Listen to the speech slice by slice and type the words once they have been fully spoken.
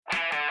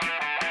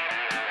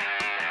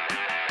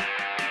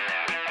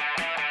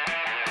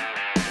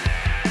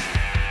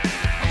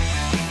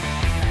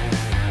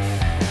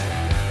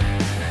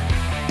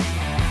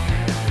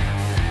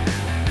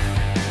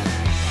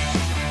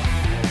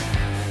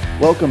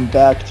Welcome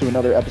back to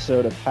another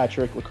episode of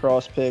Patrick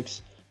Lacrosse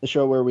Picks, the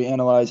show where we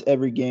analyze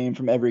every game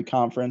from every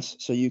conference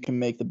so you can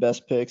make the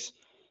best picks.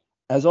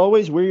 As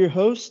always, we're your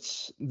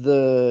hosts,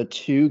 the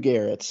two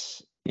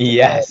Garretts.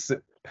 Yes.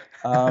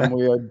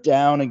 We are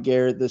down a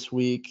Garrett this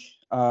week.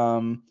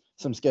 Some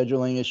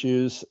scheduling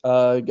issues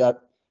got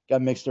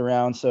mixed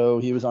around, so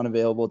he was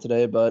unavailable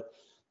today, but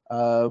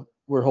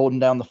we're holding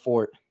down the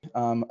fort.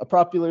 A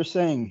popular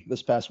saying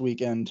this past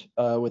weekend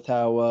with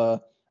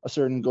how a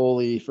certain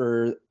goalie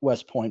for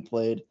West Point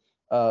played,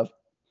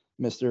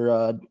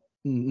 Mr.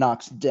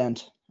 Knox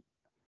Dent.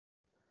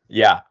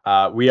 Yeah,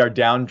 we are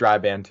down dry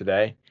band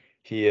today.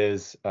 He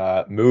is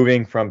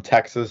moving from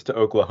Texas to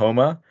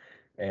Oklahoma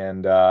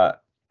and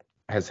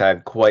has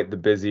had quite the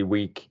busy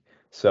week.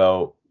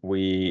 So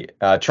we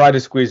tried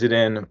to squeeze it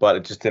in, but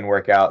it just didn't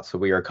work out. So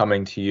we are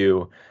coming to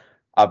you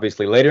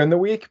obviously later in the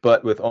week,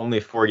 but with only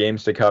 4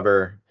 games to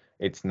cover,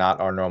 it's not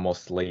our normal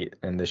slate,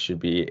 and this should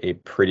be a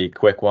pretty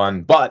quick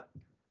one. But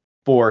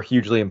 4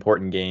 hugely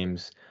important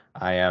games.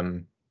 I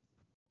am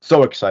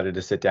so excited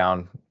to sit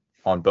down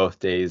on both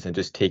days and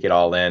just take it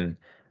all in.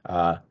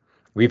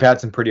 We've had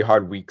some pretty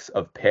hard weeks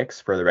of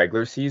picks for the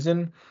regular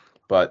season,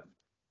 but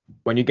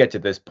when you get to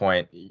this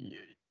point,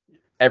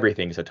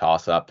 everything's a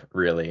toss-up,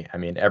 really. I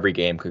mean, every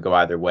game could go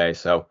either way,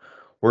 so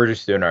we're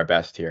just doing our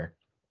best here.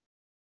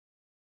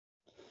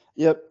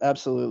 Yep,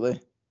 absolutely.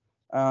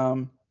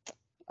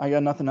 I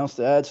got nothing else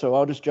to add, so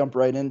I'll just jump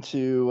right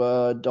into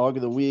Dog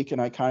of the Week,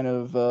 and I kind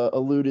of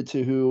alluded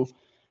to who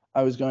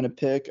I was going to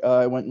pick.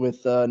 I went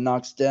with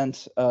Knox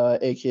Dent,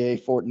 a.k.a.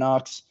 Fort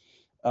Knox.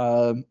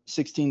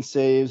 16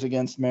 saves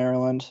against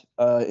Maryland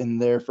in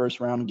their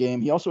first round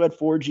game. He also had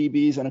 4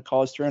 GBs and a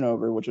caused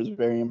turnover, which was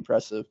very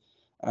impressive.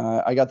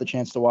 I got the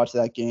chance to watch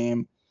that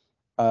game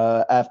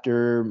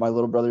after my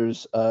little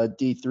brother's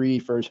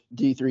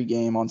D3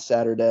 game on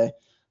Saturday.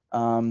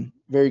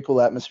 Very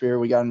cool atmosphere.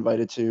 We got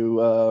invited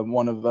to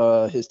one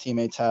of his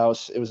teammates'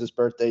 house. It was his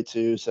birthday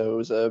too, so it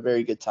was a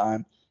very good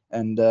time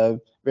and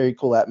very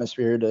cool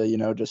atmosphere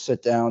to just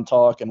sit down,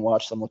 talk, and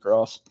watch some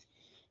lacrosse.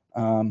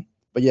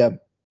 But yeah,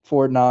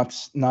 Ford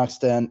Knox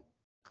Dent,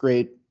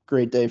 great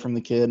day from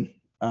the kid.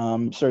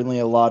 Certainly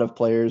a lot of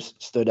players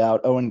stood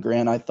out. Owen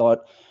Grant, I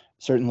thought,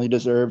 certainly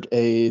deserved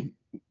a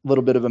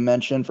little bit of a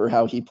mention for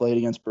how he played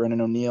against Brennan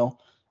O'Neill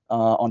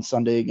on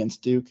Sunday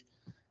against Duke.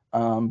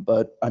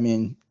 But I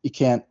mean, you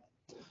can't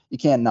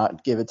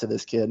not give it to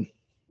this kid.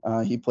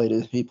 He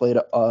played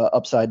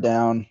upside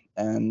down,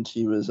 and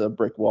he was a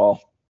brick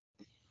wall.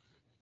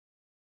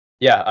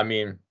 Yeah, I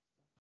mean,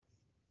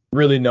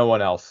 really no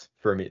one else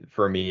for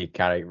me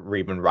kind of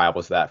even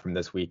rivals that from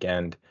this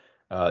weekend.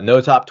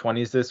 No top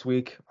 20s this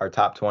week. Our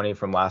top 20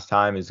 from last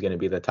time is going to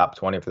be the top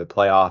 20 for the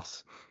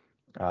playoffs.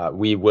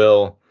 We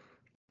will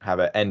have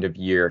an end of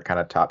year kind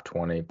of top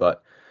 20,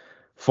 but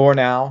for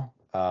now,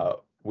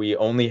 we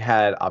only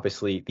had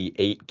obviously the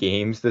 8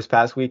 games this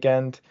past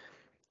weekend.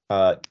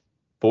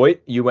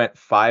 Voigt, you went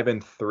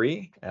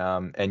 5-3,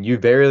 and you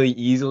very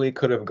easily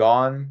could have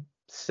gone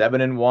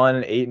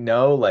 7-1,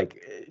 8-0.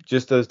 Like,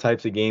 just those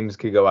types of games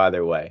could go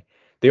either way.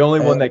 The only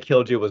one that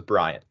killed you was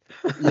Bryant.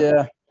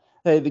 Yeah.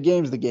 Hey, the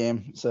game's the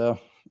game, so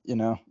you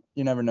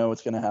never know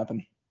what's gonna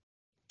happen.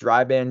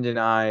 Dryband and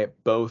I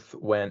both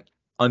went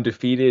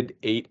undefeated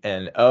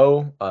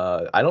 8-0.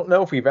 I don't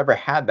know if we've ever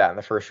had that in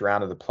the first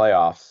round of the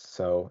playoffs,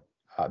 so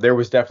there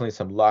was definitely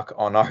some luck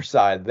on our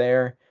side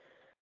there.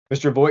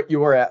 Mr. Voigt,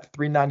 you are at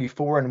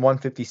 394 and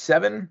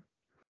 157.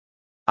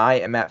 I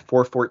am at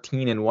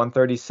 414 and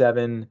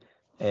 137,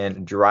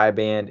 and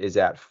Dryband is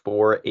at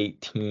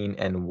 418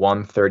 and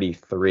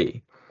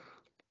 133.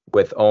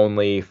 With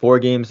only 4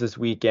 games this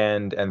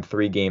weekend and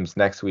 3 games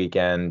next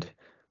weekend,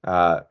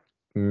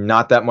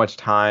 not that much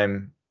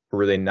time,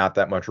 really not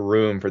that much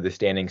room for the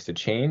standings to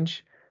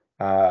change.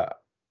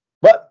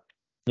 But,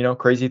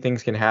 crazy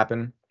things can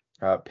happen.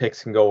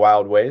 Picks can go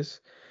wild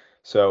ways.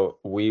 So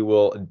we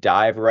will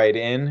dive right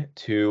in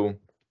to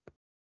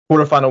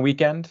quarterfinal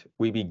weekend.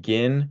 We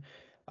begin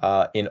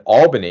in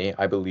Albany,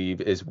 I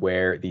believe, is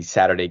where the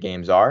Saturday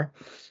games are.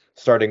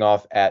 Starting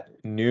off at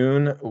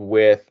noon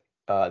with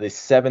the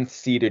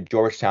 7th-seeded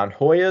Georgetown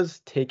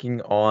Hoyas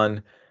taking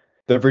on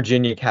the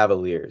Virginia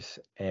Cavaliers.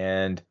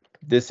 And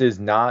this is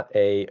not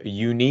a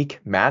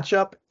unique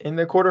matchup in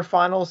the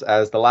quarterfinals,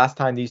 as the last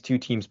time these two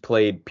teams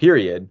played,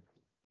 period,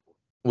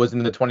 was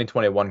in the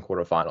 2021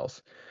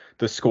 quarterfinals.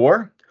 The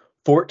score,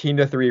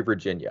 14-3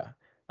 Virginia.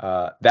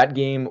 That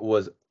game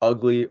was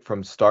ugly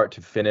from start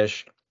to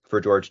finish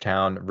for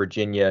Georgetown.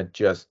 Virginia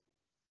just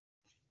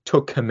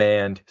took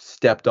command,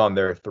 stepped on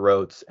their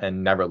throats,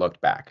 and never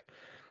looked back.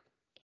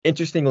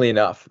 Interestingly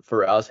enough,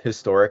 for us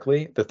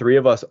historically, the 3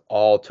 of us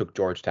all took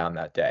Georgetown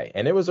that day,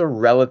 and it was a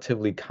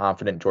relatively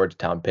confident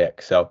Georgetown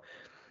pick. So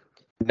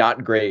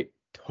not great,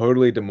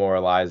 totally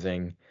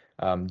demoralizing.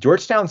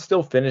 Georgetown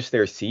still finished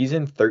their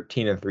season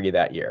 13-3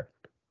 that year.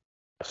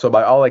 So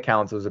by all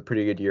accounts, it was a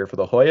pretty good year for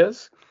the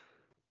Hoyas.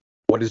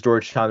 What is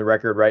Georgetown's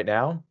record right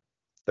now?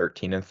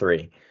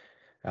 13-3.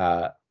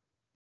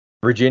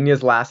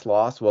 Virginia's last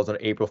loss was on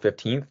April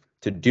 15th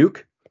to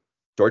Duke.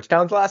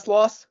 Georgetown's last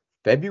loss,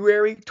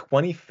 February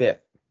 25th.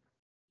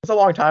 That's a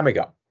long time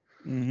ago.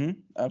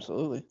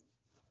 Absolutely.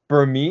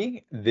 For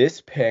me,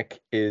 this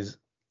pick is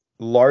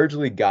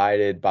largely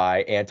guided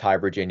by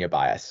anti-Virginia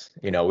bias.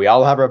 We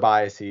all have our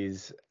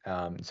biases,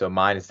 so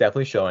mine is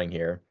definitely showing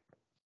here.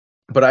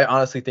 But I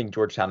honestly think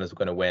Georgetown is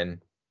going to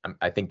win.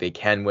 I think they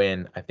can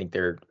win. I think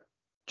they're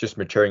just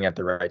maturing at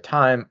the right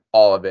time.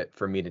 All of it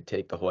for me to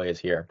take the Hoyas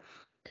here.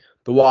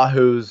 The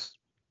Wahoos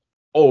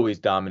always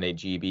dominate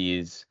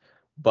GBs,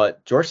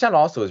 but Georgetown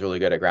also is really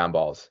good at ground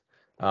balls.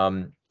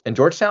 And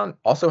Georgetown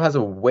also has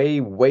a way,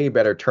 way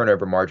better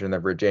turnover margin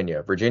than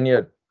Virginia.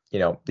 Virginia,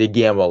 they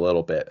gamble a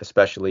little bit,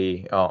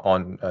 especially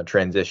on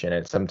transition,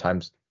 and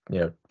sometimes,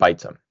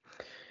 bites them.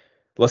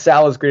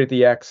 LaSalle is great at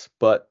the X,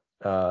 but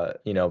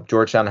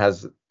Georgetown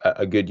has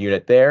a good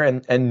unit there.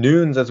 And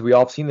Nunes, as we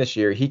all have seen this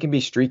year, he can be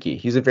streaky.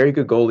 He's a very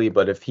good goalie,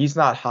 but if he's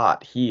not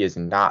hot, he is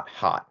not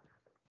hot.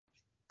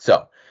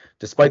 So,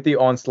 despite the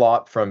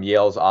onslaught from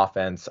Yale's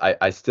offense,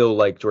 I still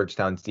like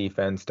Georgetown's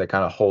defense to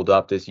kind of hold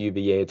up this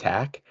UVA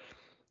attack.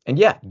 And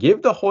yeah,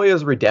 give the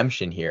Hoyas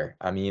redemption here.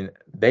 I mean,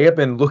 they have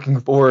been looking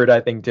forward, I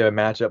think, to a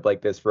matchup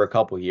like this for a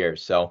couple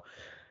years. So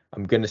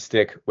I'm going to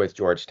stick with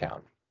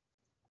Georgetown.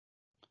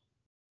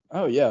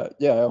 Oh, yeah.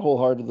 Yeah, I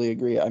wholeheartedly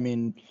agree. I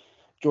mean,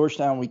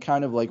 Georgetown, we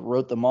kind of like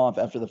wrote them off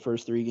after the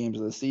first 3 games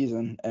of the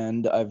season.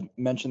 And I've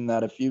mentioned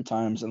that a few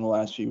times in the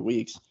last few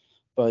weeks.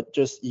 But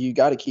just you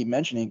got to keep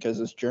mentioning because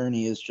this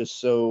journey is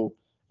just so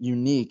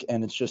unique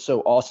and it's just so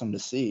awesome to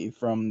see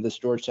from this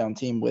Georgetown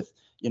team with,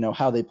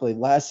 how they played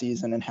last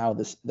season and how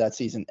that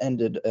season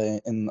ended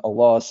in a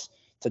loss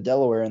to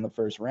Delaware in the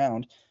first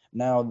round.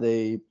 Now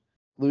they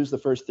lose the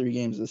first 3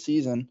 games of the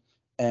season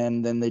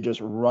and then they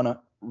just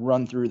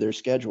run through their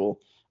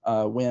schedule,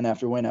 win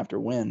after win after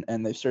win,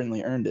 and they've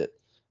certainly earned it.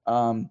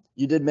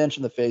 You did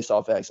mention the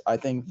face-off X. I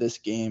think this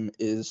game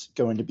is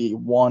going to be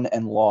won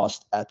and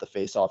lost at the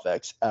face-off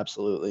X.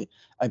 Absolutely.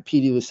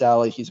 P.D.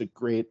 LaSalle, he's a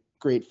great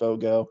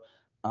Fogo.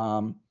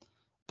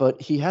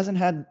 But he hasn't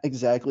had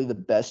exactly the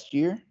best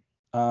year.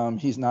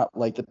 He's not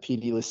like the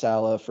P.D.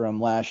 LaSalle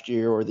from last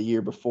year or the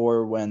year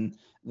before when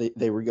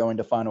they were going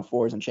to Final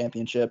Fours and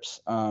championships.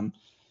 And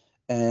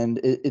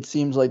it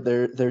seems like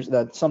there's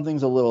that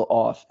something's a little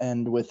off.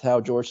 And with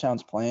how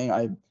Georgetown's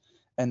playing,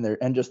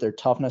 and just their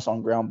toughness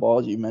on ground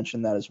balls, you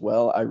mentioned that as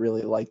well. I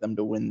really like them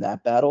to win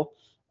that battle.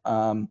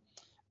 And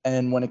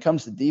when it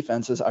comes to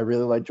defenses, I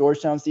really like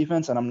Georgetown's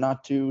defense, and I'm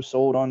not too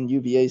sold on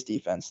UVA's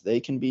defense. They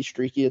can be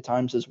streaky at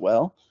times as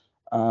well.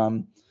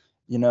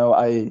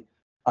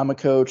 I'm a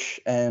coach,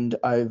 and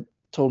I've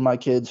told my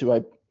kids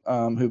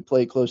who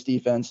play close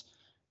defense,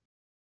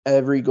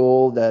 every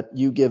goal that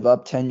you give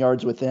up 10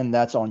 yards within,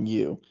 that's on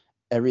you.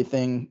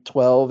 Everything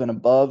 12 and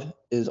above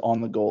is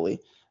on the goalie.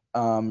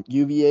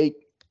 UVA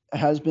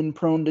has been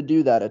prone to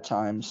do that at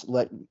times.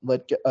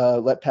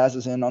 Let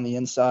passes in on the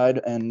inside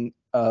and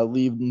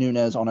leave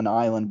Nunes on an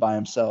island by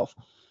himself.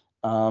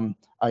 And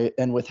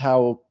with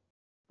how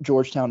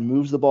Georgetown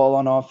moves the ball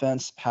on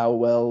offense, how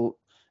well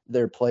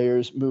their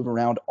players move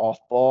around off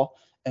ball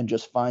and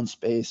just find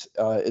space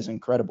is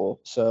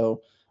incredible.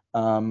 So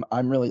I'm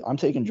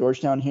taking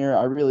Georgetown here.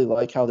 I really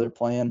like how they're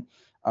playing.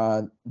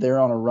 They're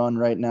on a run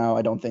right now.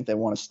 I don't think they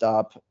want to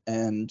stop.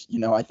 And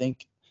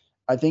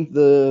I think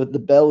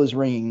the bell is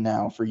ringing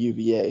now for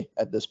UVA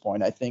at this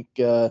point. I think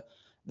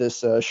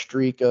this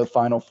streak of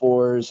Final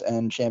Fours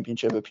and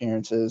championship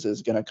appearances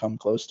is going to come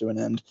close to an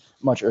end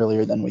much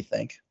earlier than we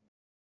think.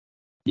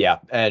 Yeah,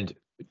 and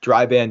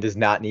Dryban does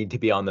not need to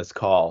be on this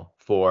call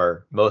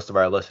for most of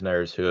our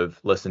listeners who have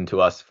listened to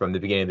us from the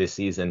beginning of this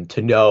season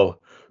to know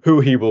who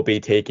he will be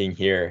taking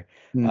here.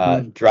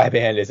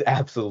 Dryban is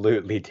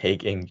absolutely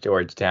taking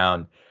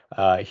Georgetown.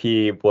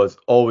 He was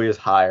always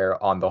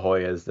higher on the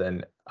Hoyas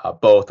than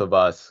both of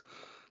us.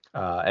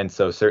 And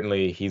so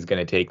certainly he's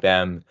going to take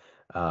them.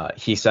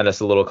 He sent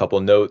us a little couple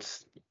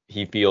notes.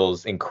 He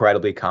feels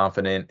incredibly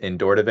confident in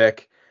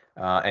Dordovic.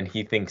 And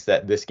he thinks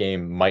that this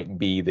game might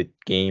be the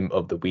game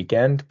of the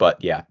weekend.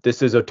 But yeah,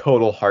 this is a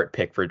total heart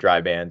pick for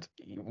Dryban.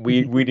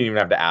 We didn't even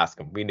have to ask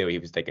him. We knew he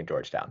was taking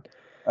Georgetown.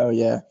 Oh,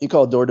 yeah. He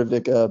called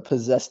Dordovic a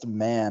possessed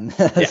man,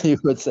 as he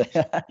would say.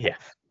 Yeah.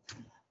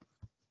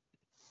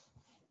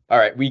 All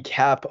right, we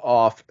cap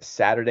off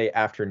Saturday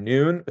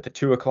afternoon with a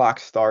 2:00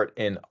 start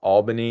in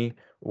Albany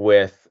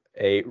with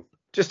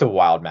just a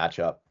wild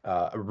matchup.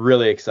 A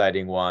really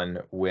exciting one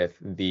with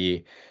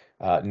the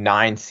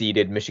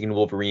 9-seeded Michigan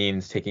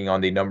Wolverines taking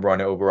on the number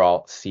 1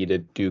 overall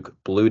seeded Duke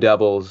Blue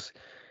Devils.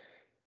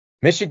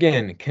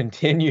 Michigan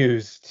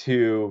continues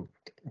to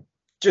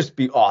just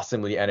be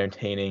awesomely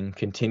entertaining,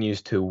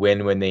 continues to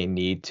win when they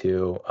need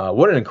to.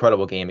 What an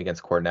incredible game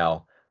against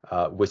Cornell,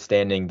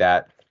 withstanding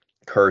that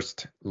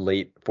cursed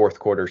late fourth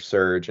quarter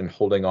surge and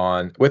holding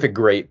on with a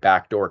great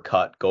backdoor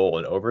cut goal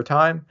in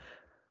overtime.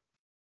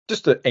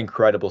 Just an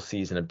incredible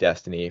season of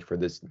destiny for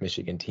this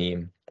Michigan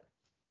team.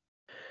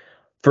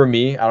 For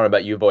me, I don't know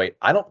about you, Voigt,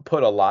 I don't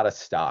put a lot of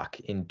stock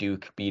in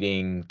Duke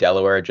beating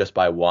Delaware just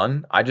by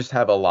 1. I just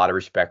have a lot of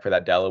respect for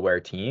that Delaware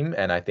team,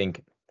 and I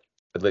think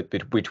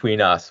between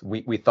us,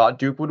 we thought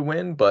Duke would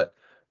win, but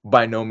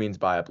by no means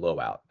by a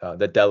blowout.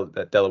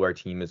 That Delaware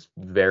team is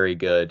very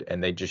good,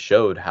 and they just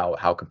showed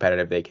how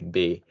competitive they can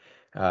be.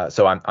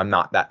 So I'm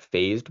not that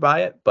fazed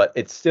by it, but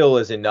it still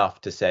is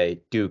enough to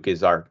say Duke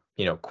is our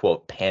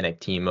quote panic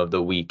team of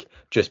the week,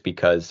 just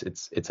because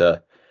it's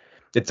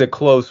a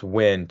close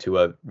win to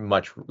a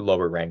much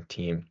lower ranked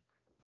team.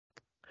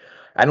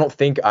 I don't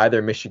think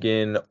either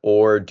Michigan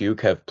or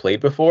Duke have played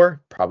before.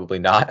 Probably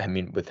not. I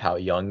mean, with how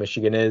young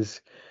Michigan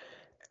is.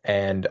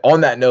 And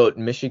on that note,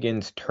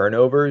 Michigan's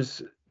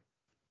turnovers,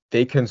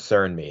 they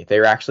concern me.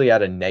 They're actually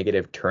at a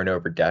negative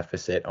turnover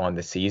deficit on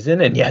the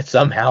season, and yet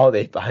somehow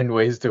they find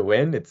ways to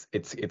win.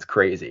 It's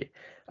crazy.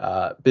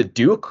 But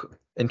Duke,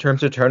 in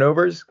terms of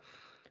turnovers,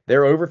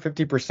 they're over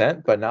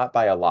 50%, but not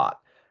by a lot.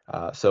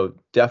 So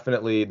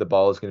definitely the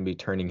ball is going to be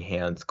turning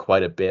hands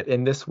quite a bit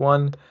in this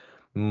one.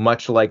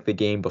 Much like the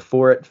game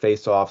before it,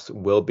 face-offs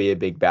will be a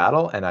big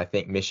battle, and I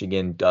think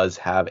Michigan does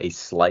have a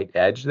slight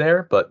edge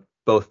there, but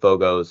both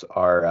Fogos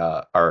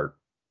are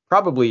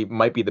probably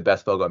might be the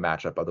best Fogo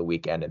matchup of the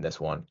weekend in this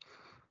one.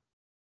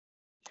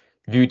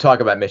 If you talk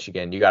about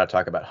Michigan, you got to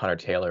talk about Hunter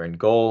Taylor in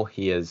goal.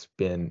 He has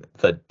been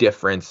the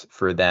difference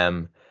for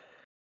them.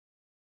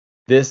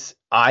 This,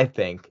 I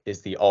think,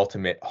 is the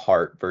ultimate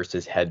heart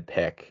versus head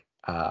pick.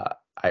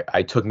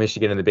 I took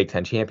Michigan in the Big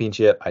Ten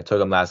championship. I took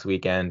them last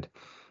weekend.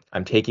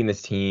 I'm taking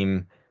this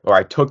team, or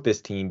I took this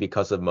team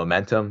because of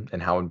momentum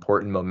and how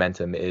important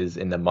momentum is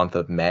in the month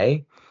of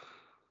May.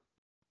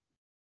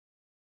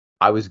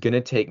 I was going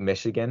to take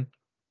Michigan,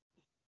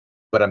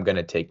 but I'm going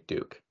to take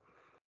Duke.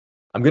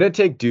 I'm going to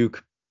take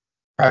Duke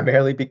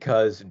primarily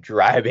because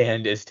Dry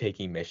Band is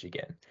taking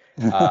Michigan.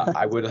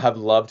 I would have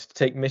loved to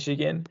take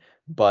Michigan,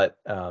 but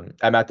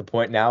I'm at the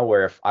point now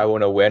where if I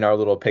want to win our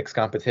little picks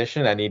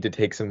competition, I need to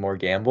take some more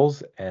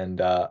gambles, and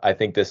I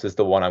think this is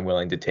the one I'm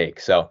willing to take.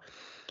 So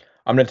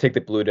I'm going to take the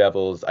Blue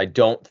Devils. I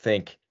don't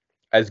think,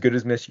 as good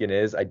as Michigan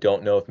is, I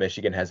don't know if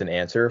Michigan has an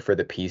answer for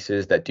the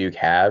pieces that Duke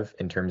have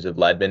in terms of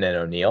Ledman and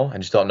O'Neal. I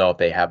just don't know if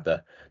they have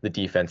the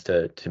defense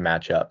to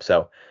match up.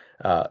 So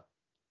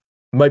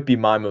might be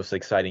my most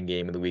exciting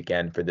game of the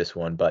weekend for this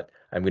one, but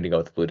I'm going to go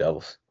with the Blue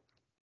Devils.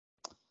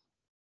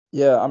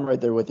 Yeah, I'm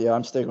right there with you.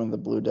 I'm sticking with the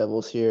Blue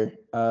Devils here.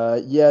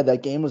 Yeah,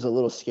 that game was a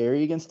little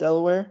scary against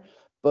Delaware,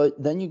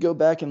 but then you go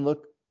back and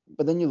look.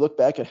 But then you look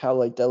back at how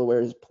like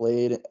Delaware has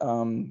played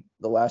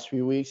the last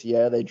few weeks.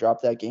 Yeah, they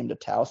dropped that game to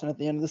Towson at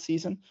the end of the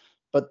season,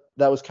 but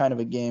that was kind of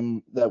a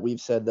game that we've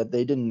said that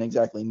they didn't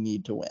exactly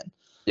need to win.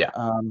 Yeah.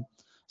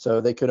 So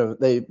they could have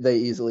they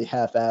easily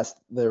half-assed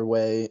their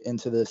way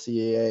into the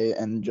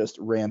CAA and just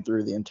ran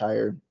through the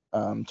entire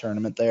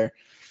tournament there.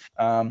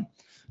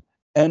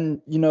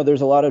 And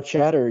there's a lot of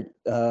chatter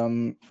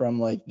from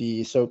like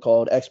the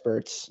so-called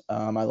experts,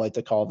 I like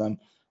to call them,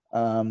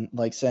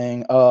 like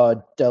saying,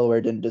 "Oh,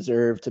 Delaware didn't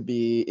deserve to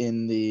be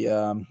in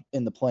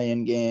the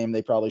play-in game.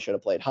 They probably should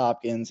have played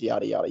Hopkins,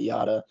 yada yada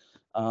yada."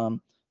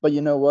 But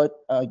you know what?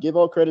 Give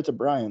all credit to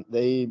Bryant.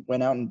 They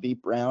went out and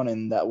beat Brown,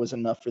 and that was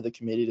enough for the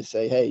committee to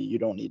say, "Hey, you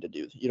don't need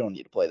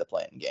to play the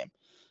play-in game."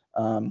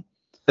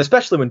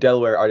 Especially when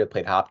Delaware already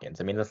played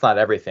Hopkins. I mean, that's not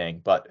everything,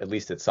 but at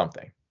least it's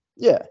something.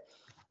 Yeah.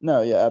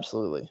 No, yeah,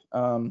 absolutely.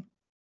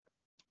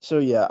 So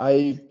yeah,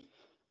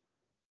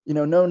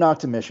 no knock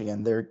to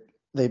Michigan.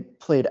 They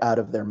played out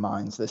of their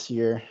minds this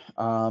year.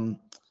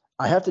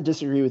 I have to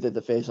disagree with it,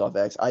 the face-off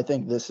X. I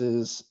think this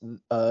is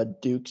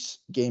Duke's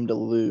game to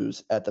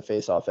lose at the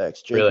face-off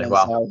X. Really?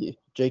 Wow.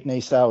 Jake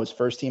Nassau is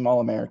first-team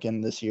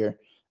All-American this year,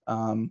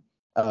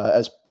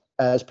 as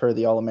per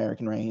the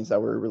All-American rankings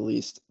that were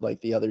released like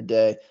the other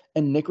day.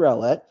 And Nick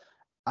Rowlett,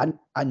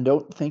 I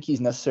don't think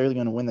he's necessarily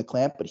going to win the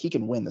clamp, but he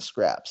can win the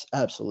scraps,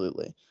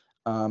 absolutely.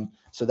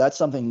 So that's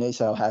something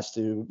Nassau has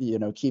to,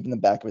 keep in the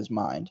back of his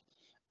mind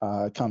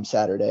come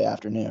Saturday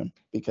afternoon,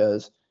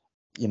 because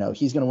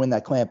he's going to win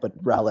that clamp,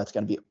 but Rowlett's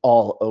going to be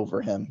all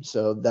over him.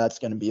 So that's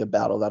going to be a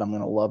battle that I'm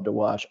going to love to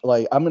watch.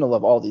 Like, I'm going to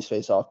love all these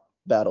face-off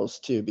battles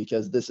too,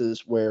 because this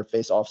is where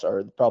face-offs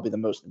are probably the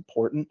most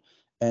important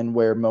and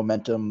where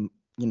momentum,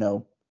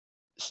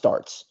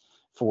 starts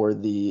for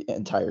the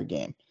entire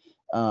game.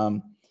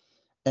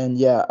 And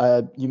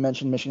yeah, you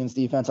mentioned Michigan's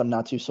defense. I'm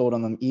not too sold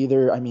on them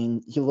either. I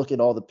mean, you look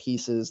at all the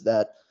pieces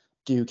that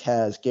Duke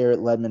has: Garrett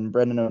Ledman,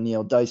 Brendan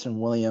O'Neal, Dyson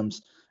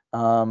Williams.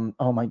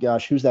 Oh my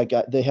gosh, who's that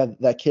guy? They have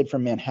that kid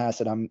from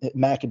Manhasset,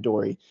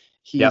 McAdory.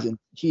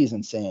 He's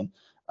insane.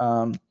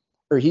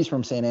 Or he's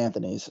from St.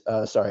 Anthony's.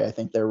 Sorry, I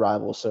think they're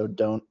rivals, so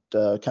don't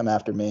come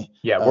after me.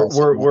 Yeah,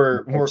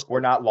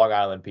 we're not Long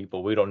Island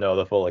people. We don't know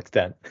the full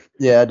extent.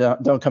 Yeah,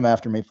 don't come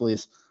after me,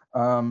 please.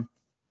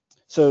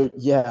 So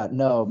yeah,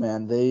 no,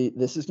 man,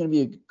 this is going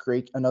to be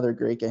another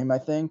great game, I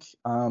think.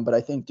 But I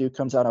think Duke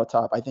comes out on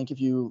top. I think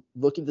if you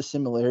look at the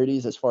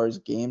similarities as far as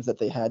games that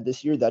they had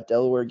this year, that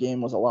Delaware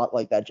game was a lot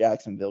like that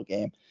Jacksonville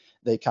game.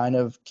 They kind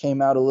of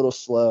came out a little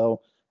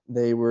slow.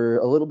 They were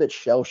a little bit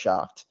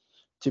shell-shocked,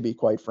 to be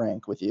quite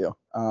frank with you.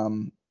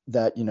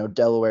 That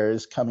Delaware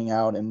is coming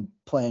out and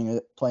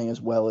playing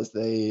as well as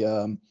they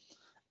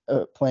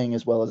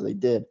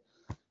did.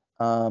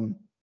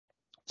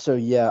 So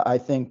yeah, I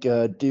think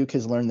Duke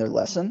has learned their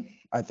lesson.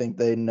 I think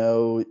they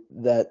know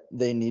that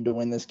they need to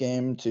win this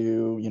game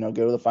to,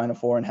 go to the Final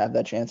Four and have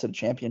that chance at a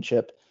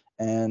championship.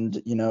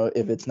 And,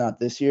 if it's not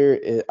this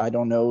year, I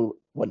don't know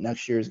what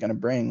next year is going to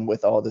bring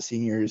with all the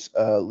seniors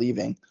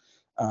leaving.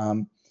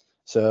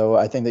 So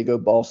I think they go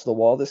balls to the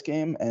wall this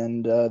game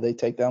and they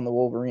take down the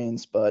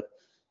Wolverines. But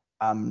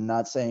I'm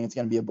not saying it's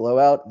going to be a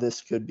blowout.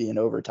 This could be an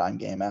overtime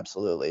game,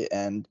 absolutely.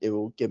 And it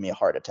will give me a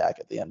heart attack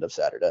at the end of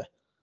Saturday.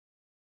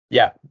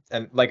 Yeah,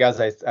 and like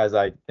as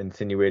I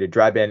insinuated,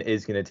 Dry Band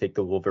is going to take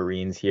the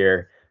Wolverines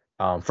here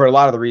for a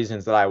lot of the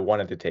reasons that I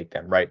wanted to take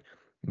them, right?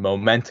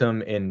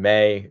 Momentum in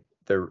May,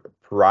 the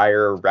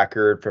prior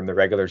record from the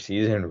regular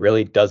season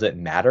really doesn't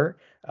matter.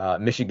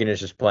 Michigan is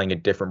just playing a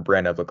different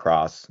brand of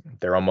lacrosse.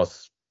 They're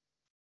almost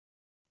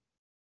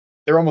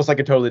like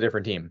a totally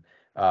different team,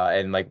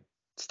 and like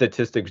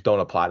statistics don't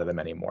apply to them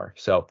anymore.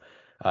 So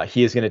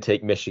he is going to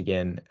take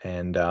Michigan,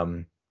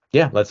 and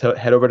yeah, let's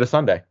head over to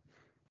Sunday.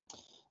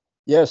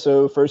 Yeah,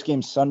 so first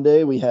game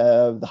Sunday, we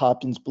have the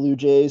Hopkins Blue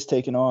Jays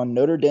taking on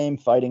Notre Dame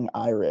Fighting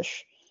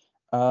Irish.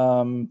 Yeah,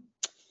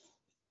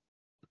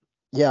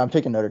 I'm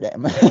picking Notre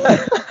Dame.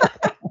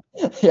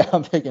 Yeah,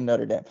 I'm picking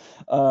Notre Dame.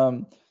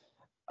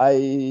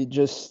 I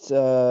just,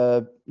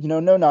 no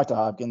knock to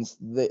Hopkins.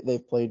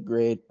 They've played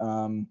great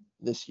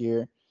this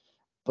year,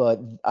 but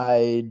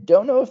I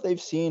don't know if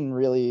they've seen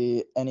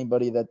really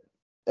anybody that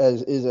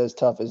is as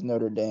tough as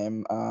Notre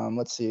Dame.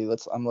 Let's see.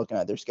 I'm looking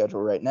at their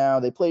schedule right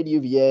now. They played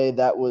UVA.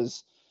 That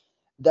was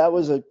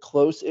a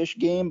close-ish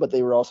game, but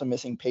they were also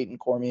missing Peyton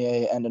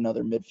Cormier and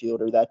another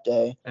midfielder that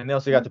day. And they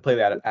also got to play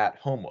that at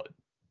Homewood.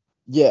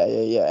 Yeah,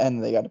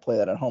 and they got to play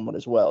that at Homewood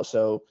as well.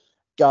 So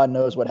God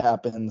knows what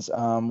happens.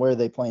 Where are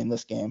they playing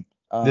this game?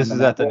 This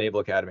is at the Naval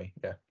Academy.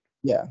 Yeah.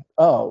 Yeah.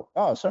 Oh,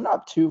 so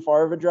not too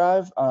far of a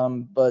drive.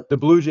 But the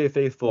Blue Jay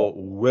faithful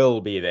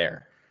will be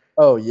there.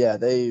 Oh yeah,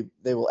 they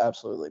will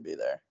absolutely be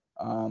there.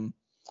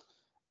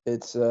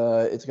 It's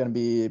going to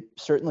be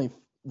certainly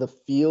the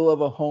feel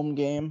of a home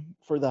game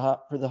for the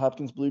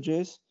Hopkins Blue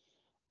Jays.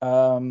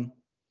 But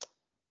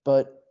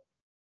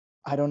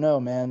I don't know,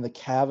 man. The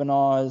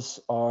Kavanaughs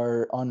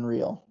are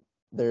unreal.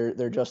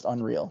 They're just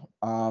unreal.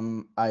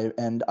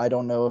 I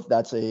don't know if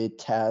that's a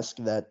task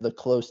that the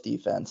close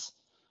defense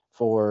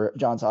for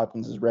Johns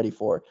Hopkins is ready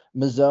for.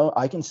 Mazzone,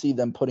 I can see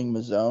them putting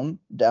Mazzone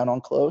down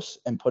on close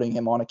and putting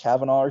him on a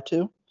Kavanaugh or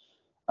two.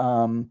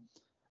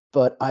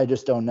 But I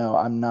just don't know.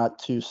 I'm not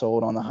too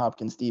sold on the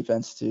Hopkins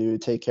defense to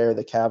take care of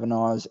the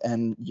Kavanaughs.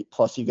 And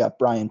plus you got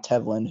Brian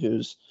Tevlin,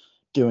 who's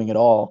doing it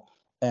all.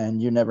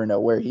 And you never know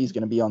where he's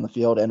going to be on the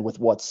field and with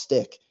what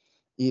stick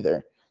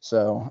either.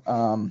 So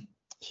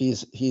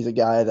he's a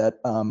guy that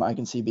I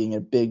can see being a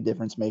big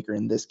difference maker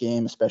in this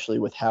game, especially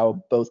with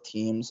how both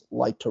teams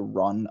like to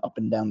run up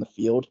and down the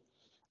field,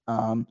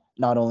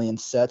 not only in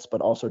sets, but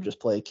also just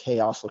play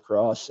chaos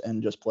lacrosse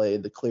and just play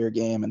the clear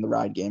game and the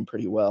ride game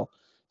pretty well.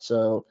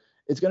 So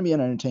it's going to be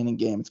an entertaining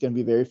game. It's going to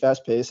be very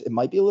fast paced. It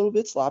might be a little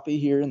bit sloppy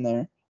here and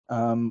there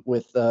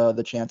with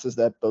the chances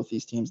that both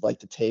these teams like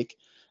to take.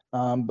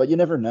 But you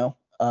never know.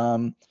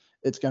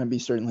 It's going to be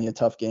certainly a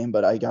tough game,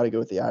 but I got to go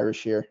with the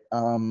Irish here.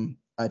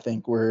 I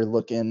think we're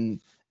looking,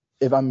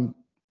 if I'm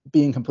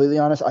being completely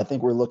honest, I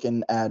think we're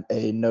looking at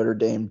a Notre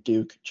Dame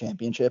Duke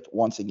championship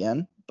once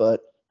again,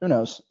 but who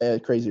knows?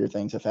 Crazier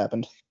things have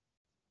happened.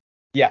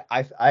 Yeah,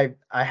 I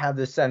have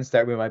the sense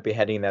that we might be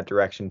heading in that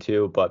direction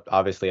too, but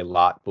obviously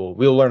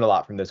we'll learn a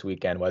lot from this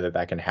weekend, whether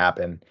that can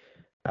happen.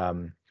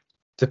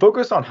 To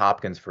focus on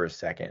Hopkins for a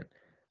second,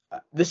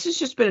 this has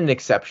just been an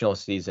exceptional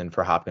season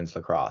for Hopkins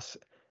lacrosse,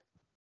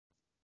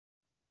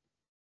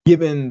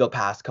 given the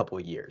past couple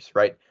of years,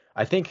 right?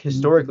 I think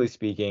historically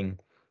speaking,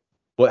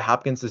 what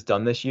Hopkins has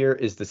done this year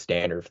is the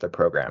standard for the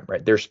program,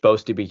 right? They're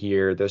supposed to be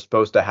here. They're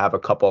supposed to have a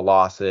couple of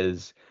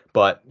losses,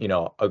 but,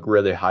 a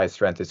really high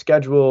strength of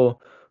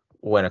schedule,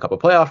 win a couple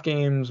of playoff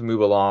games,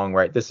 move along,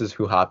 right? This is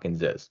who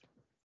Hopkins is.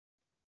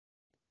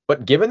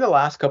 But given the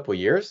last couple of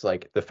years,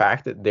 like the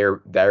fact that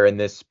they're in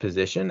this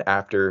position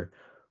after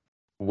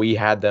we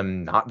had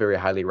them not very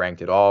highly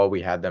ranked at all,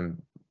 we had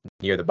them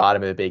near the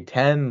bottom of the Big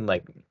Ten,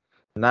 like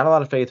not a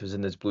lot of faith was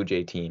in this Blue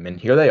Jay team. And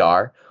here they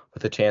are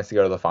with a chance to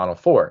go to the Final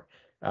Four.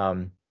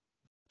 To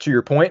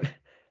your point,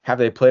 have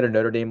they played a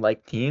Notre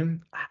Dame-like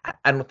team?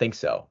 I don't think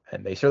so.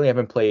 And they certainly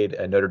haven't played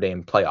a Notre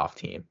Dame playoff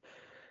team.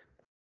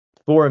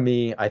 For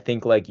me, I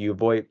think like you,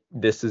 Voigt,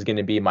 this is going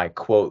to be my,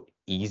 quote,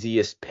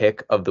 easiest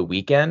pick of the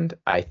weekend.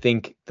 I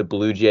think the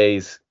Blue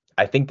Jays,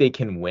 I think they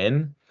can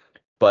win,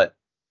 but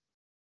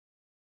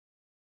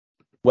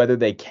whether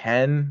they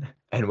can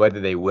and whether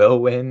they will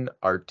win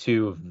are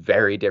two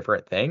very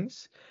different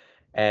things.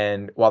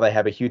 And while they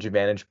have a huge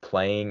advantage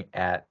playing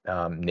at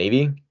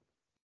Navy,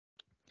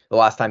 the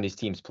last time these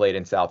teams played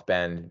in South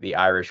Bend, the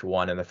Irish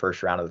won in the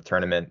first round of the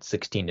tournament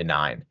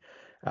 16-9.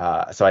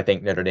 So I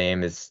think Notre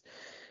Dame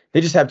they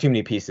just have too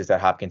many pieces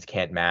that Hopkins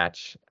can't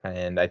match.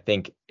 And I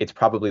think it's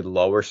probably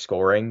lower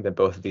scoring than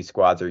both of these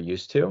squads are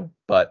used to.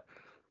 But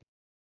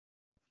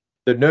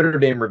the Notre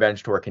Dame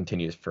revenge tour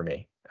continues for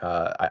me.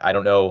 I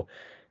don't know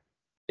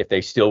if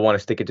they still want to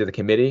stick it to the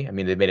committee. I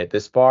mean, they've made it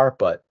this far,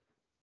 but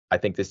I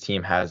think this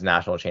team has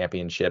national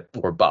championship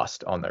or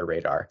bust on their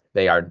radar.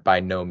 They are by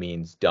no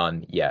means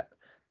done yet.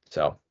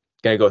 So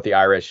going to go with the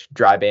Irish.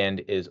 Dry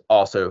band is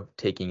also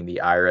taking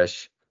the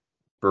Irish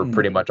for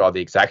pretty much all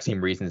the exact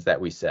same reasons that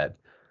we said.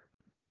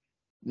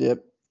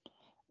 Yep.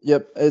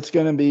 It's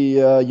going to be,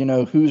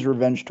 whose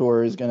revenge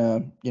tour is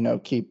going to,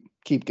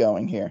 keep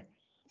going here.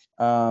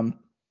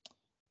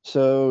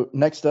 So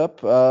next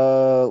up,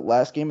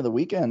 last game of the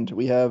weekend,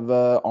 we have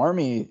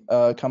Army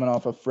coming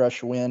off a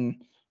fresh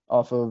win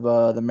off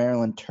of the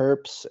Maryland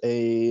Terps,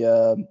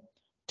 a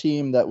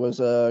team that was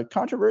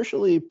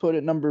controversially put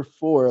at number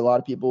 4. A lot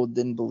of people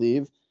didn't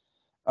believe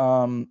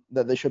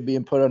that they should be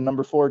put on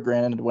number 4.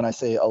 Granted, when I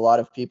say a lot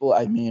of people,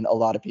 I mean a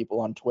lot of people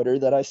on Twitter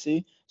that I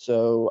see.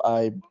 So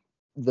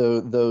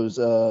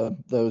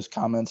those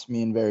comments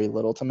mean very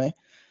little to me.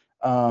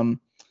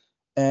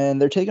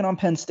 And they're taking on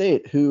Penn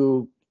State,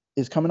 who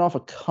is coming off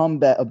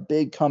a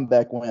big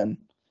comeback win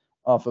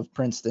off of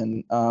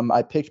Princeton.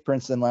 I picked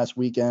Princeton last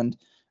weekend,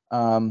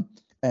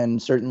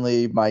 and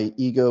certainly my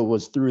ego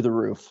was through the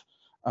roof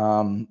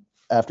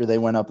after they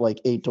went up like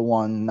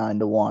 8-1,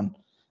 9-1,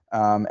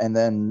 and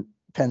then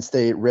Penn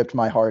State ripped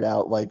my heart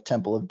out like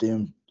Temple of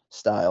Doom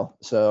style.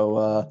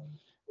 So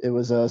it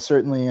was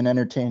certainly an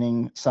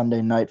entertaining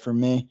Sunday night for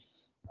me.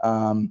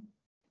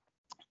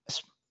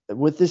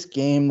 With this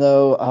game,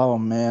 though, oh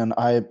man,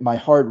 my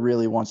heart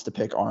really wants to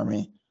pick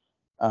Army.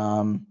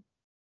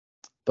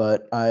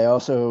 But I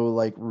also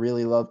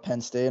really love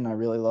Penn State, and I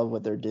really love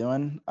what they're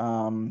doing.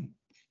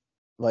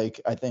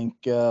 I think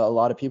a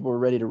lot of people were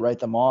ready to write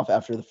them off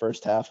after the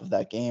first half of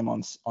that game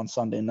on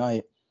Sunday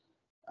night,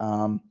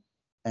 and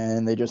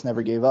they just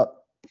never gave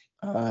up.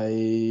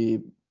 This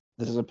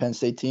is a Penn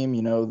State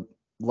team,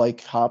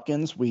 like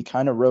Hopkins, we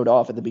kind of wrote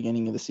off at the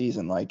beginning of the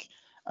season. Like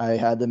I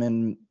had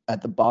them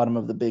at the bottom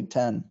of the Big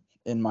Ten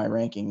in my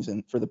rankings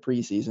and for the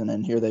preseason,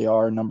 and here they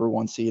are, number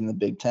 1 seed in the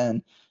Big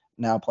Ten,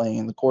 now playing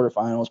in the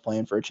quarterfinals,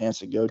 playing for a chance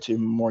to go to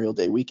Memorial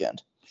Day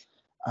weekend.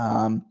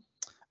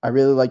 I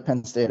really like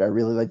Penn State. I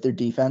really like their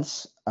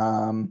defense.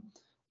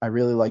 I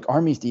really like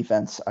Army's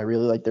defense. I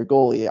really like their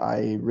goalie.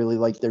 I really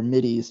like their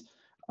middies.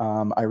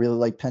 I really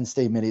like Penn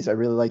State middies. I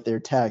really like their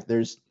attack.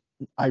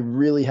 I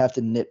really have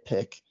to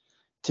nitpick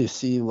to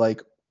see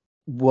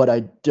what I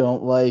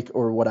don't like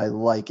or what I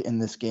like in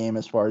this game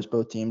as far as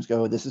both teams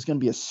go. This is going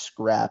to be a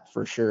scrap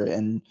for sure,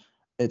 and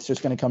it's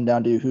just going to come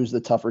down to who's the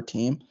tougher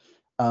team.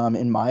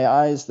 In my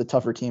eyes, the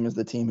tougher team is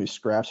the team who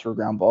scraps for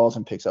ground balls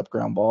and picks up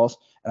ground balls,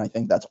 and I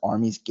think that's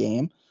Army's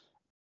game.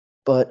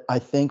 But I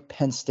think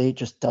Penn State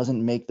just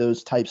doesn't make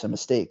those types of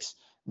mistakes.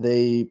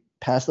 They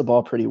pass the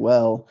ball pretty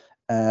well,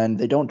 and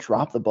they don't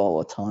drop the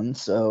ball a ton.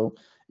 So,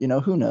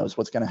 who knows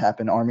what's going to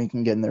happen. Army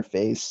can get in their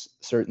face,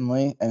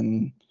 certainly,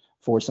 and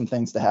force some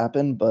things to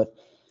happen. But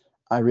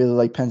I really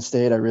like Penn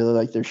State. I really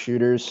like their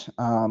shooters.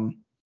 And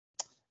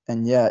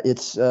yeah,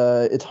 it's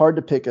hard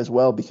to pick as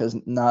well because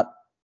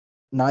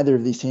neither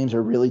of these teams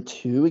are really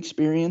too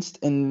experienced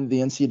in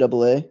the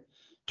NCAA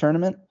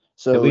tournament.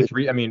 So at least,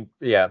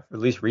 at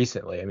least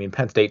recently. I mean,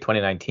 Penn State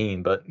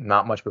 2019, but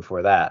not much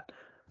before that.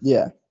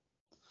 Yeah.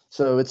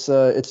 So it's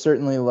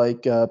certainly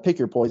like a pick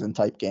your poison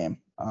type game.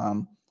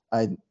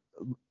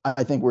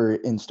 I think we're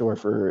in store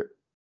for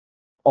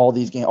all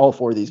these games. All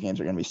 4 of these games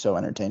are going to be so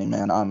entertaining,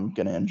 man. I'm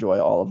going to enjoy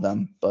all of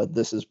them, but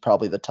this is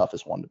probably the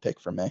toughest one to pick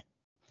for me.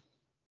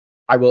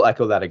 I will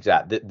echo that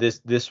exact.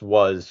 This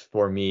was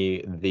for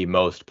me the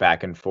most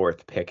back and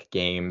forth pick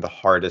game, the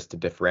hardest to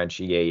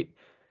differentiate.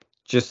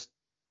 Just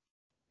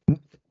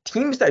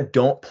teams that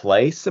don't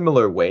play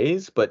similar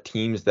ways, but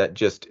teams that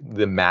just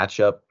the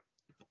matchup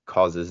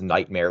causes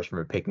nightmares from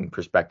a picking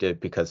perspective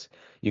because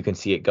you can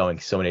see it going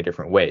so many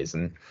different ways.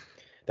 And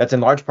that's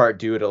in large part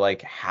due to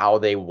how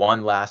they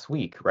won last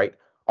week, right?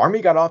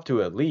 Army got off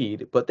to a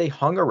lead, but they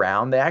hung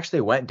around. They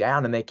actually went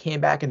down and they came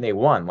back and they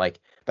won.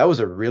 That was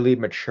a really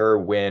mature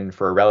win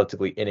for a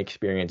relatively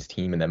inexperienced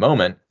team in the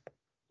moment.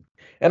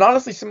 And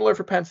honestly, similar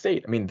for Penn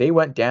State. I mean, they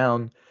went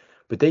down,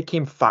 but they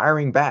came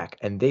firing back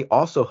and they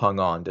also hung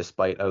on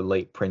despite a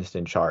late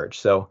Princeton charge.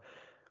 So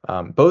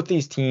both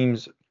these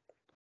teams,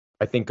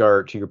 I think,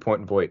 are, to your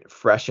point, Voigt,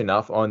 fresh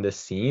enough on this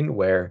scene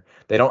where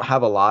they don't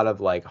have a lot of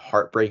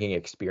heartbreaking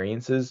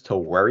experiences to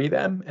worry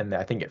them. And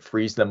I think it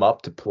frees them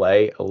up to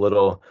play a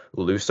little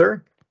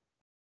looser.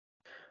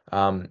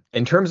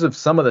 In terms of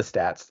some of the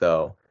stats,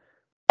 though,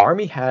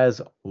 Army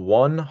has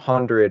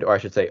 100, or I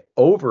should say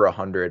over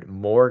 100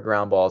 more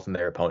ground balls than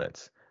their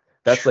opponents.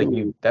 That's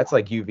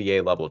like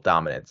UVA level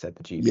dominance at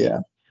the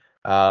GB.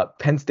 Yeah.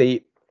 Penn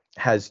State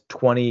has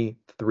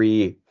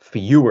 23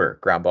 fewer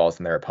ground balls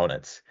than their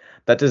opponents.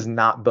 That does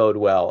not bode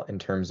well in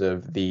terms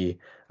of the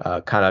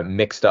kind of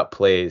mixed up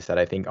plays that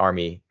I think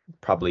Army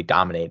probably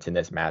dominates in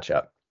this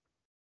matchup.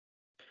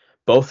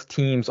 Both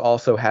teams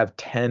also have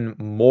 10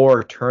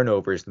 more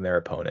turnovers than their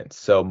opponents.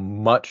 So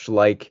much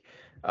like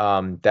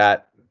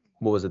that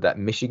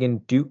Michigan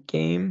Duke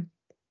game?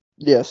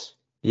 Yes.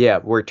 Yeah,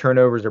 where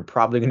turnovers are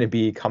probably going to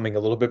be coming a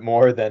little bit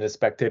more than a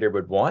spectator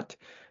would want.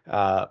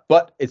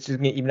 But it's just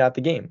going to even out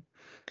the game.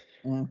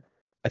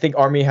 I think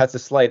Army has a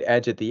slight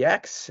edge at the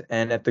X,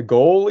 and at the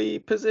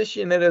goalie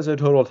position, it is a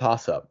total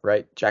toss-up,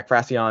 right? Jack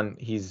Frassion,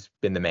 he's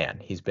been the man.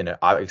 He's been an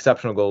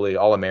exceptional goalie,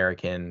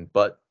 All-American,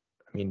 but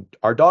I mean,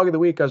 our dog of the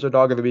week is our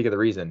dog of the week of the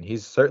reason.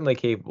 He's certainly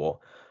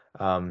capable.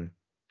 Um,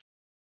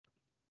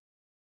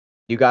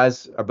 you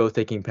guys are both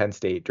taking Penn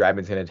State.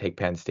 Dryman's going to take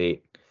Penn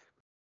State.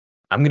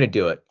 I'm going to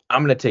do it.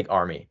 I'm going to take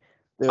Army.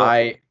 Do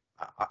it.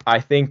 I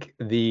think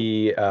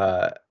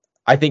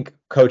I think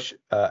Coach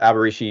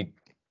Alberici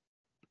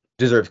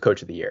deserves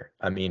Coach of the Year.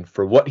 I mean,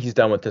 for what he's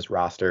done with this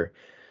roster,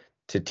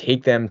 to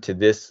take them to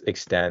this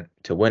extent,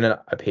 to win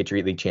a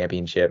Patriot League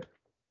championship,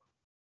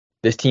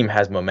 this team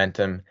has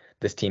momentum.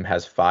 This team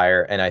has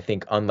fire, and I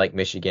think unlike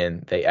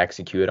Michigan, they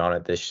execute on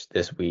it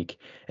this week,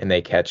 and they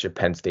catch a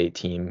Penn State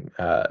team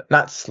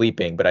not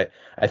sleeping, but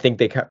I think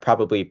they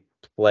probably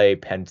play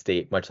Penn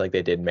State much like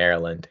they did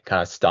Maryland,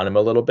 kind of stun them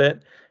a little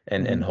bit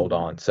and hold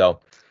on. So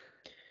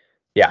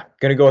yeah,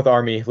 gonna go with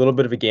Army. A little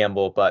bit of a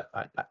gamble, but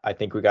I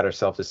think we got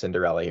ourselves a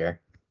Cinderella here.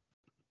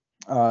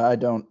 I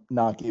don't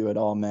knock you at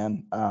all,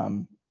 man.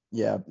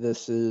 Yeah,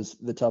 this is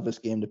the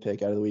toughest game to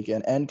pick out of the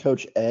weekend. And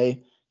Coach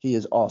A, he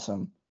is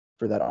awesome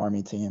for that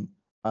Army team.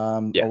 A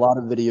lot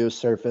of videos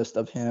surfaced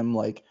of him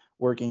like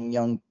working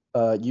young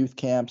youth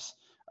camps,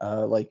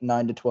 like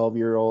 9 to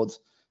 12-year-olds.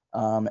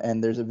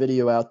 And there's a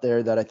video out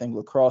there that I think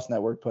Lacrosse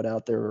Network put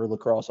out there, or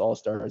Lacrosse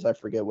All-Stars, I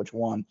forget which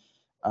one.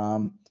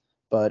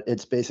 But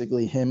it's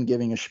basically him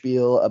giving a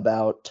spiel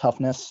about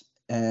toughness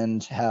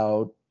and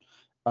how,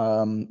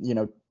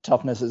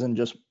 toughness isn't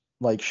just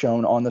like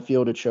shown on the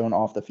field, it's shown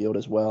off the field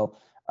as well.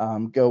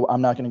 I'm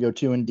not going to go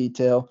too in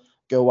detail.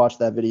 Go watch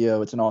that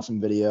video. It's an awesome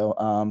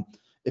video.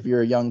 If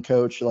you're a young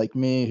coach like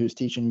me who's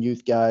teaching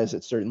youth guys,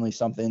 it's certainly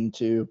something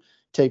to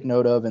take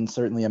note of, and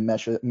certainly a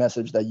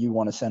message that you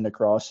want to send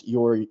across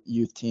your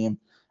youth team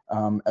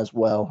as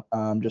well.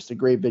 Just a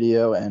great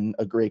video and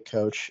a great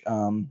coach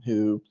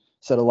who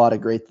said a lot of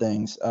great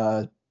things.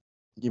 After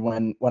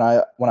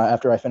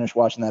I finished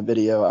watching that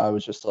video, I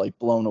was just like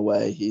blown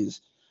away.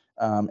 He's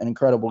an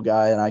incredible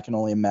guy, and I can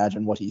only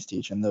imagine what he's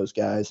teaching those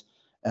guys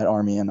at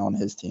Army and on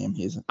his team.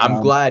 I'm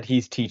glad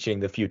he's teaching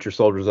the future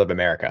soldiers of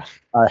America.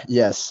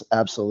 Yes,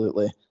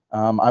 absolutely.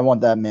 I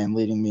want that man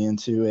leading me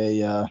into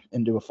a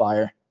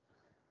fire.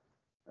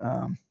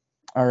 All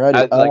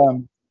righty.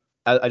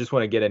 I just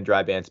want to get in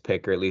Dryband's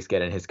pick, or at least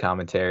get in his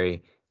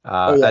commentary.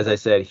 Yeah. As I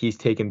said, he's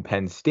taken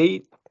Penn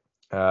State.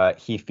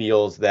 He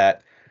feels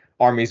that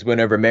Army's win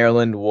over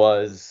Maryland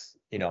was,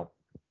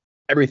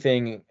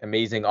 everything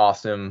amazing,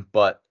 awesome,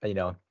 but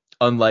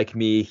unlike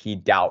me, he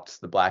doubts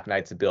the Black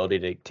Knights'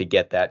 ability to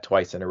get that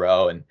twice in a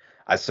row, and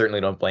I certainly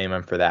don't blame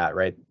him for that.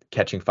 Right,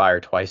 catching fire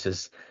twice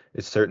is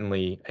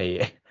certainly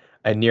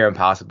a near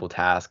impossible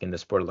task in the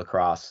sport of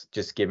lacrosse,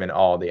 just given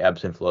all the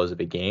ebbs and flows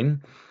of a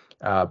game.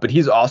 But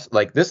he's also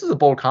this is a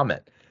bold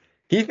comment.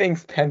 He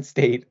thinks Penn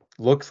State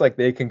looks like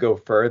they can go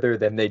further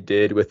than they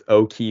did with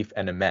O'Keefe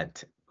and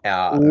Ament.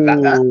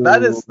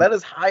 That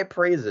is high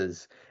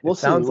praises. It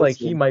sounds like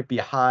he might be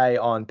high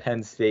on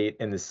Penn State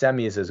in the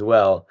semis as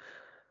well,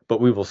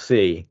 but we will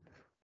see.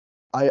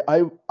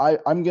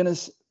 I'm gonna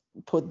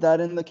put that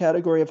in the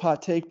category of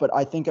hot take, but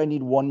I think I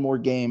need one more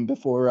game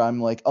before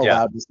I'm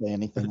allowed to say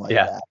anything like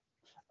that.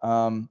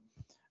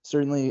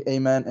 Certainly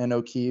Ament and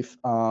O'Keefe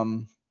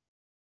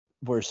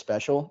were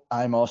special.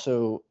 I'm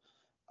also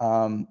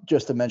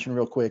just to mention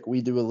real quick,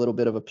 we do a little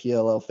bit of a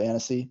PLL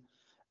fantasy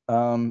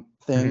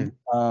thing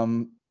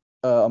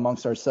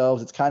amongst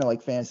ourselves. It's kind of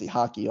like fantasy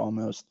hockey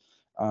almost.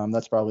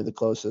 That's probably the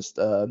closest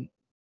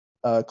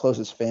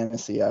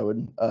fantasy I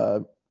would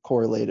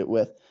correlate it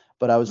with.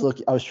 But I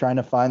was trying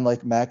to find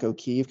Mac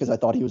O'Keefe because I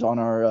thought he was on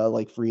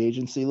our free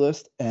agency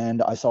list,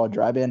 and I saw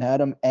Dryband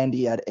had him and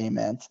he had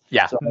Ament.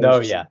 Yeah. So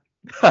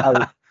I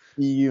was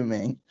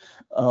fuming.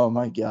 Oh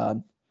my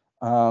God.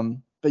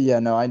 But yeah,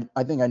 no,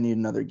 I think I need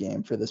another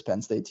game for this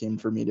Penn State team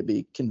for me to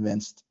be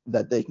convinced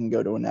that they can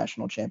go to a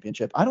national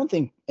championship. I don't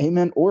think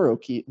Ament or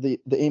O'Keefe, the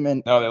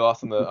Ament. No, they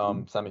lost in the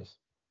semis.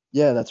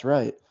 Yeah, that's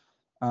right.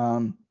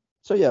 So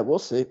yeah, we'll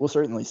see. We'll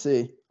certainly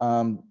see.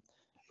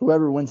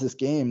 Whoever wins this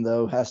game,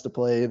 though, has to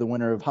play the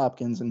winner of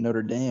Hopkins and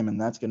Notre Dame,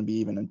 and that's going to be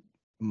even a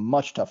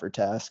much tougher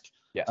task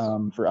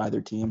for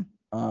either team.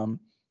 And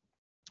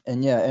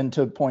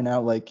to point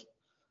out, like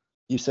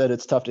you said,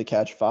 it's tough to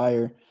catch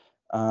fire.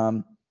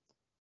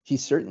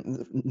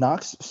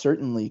 Knox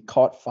certainly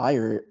caught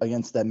fire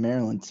against that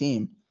Maryland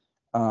team.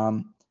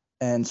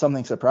 And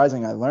something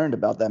surprising I learned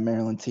about that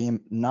Maryland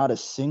team, not a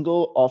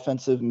single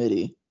offensive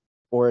midi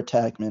or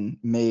attackman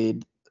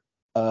made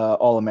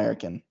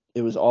All-American.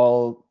 It was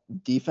all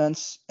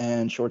defense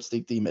and short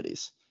stick D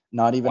middies.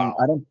 Not even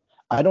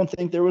I don't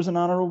think there was an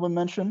honorable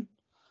mention.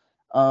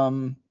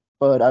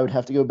 But I would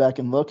have to go back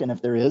and look, and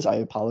if there is, I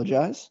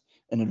apologize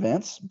in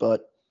advance.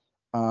 But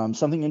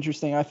something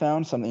interesting I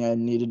found, something I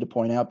needed to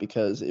point out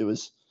because it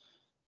was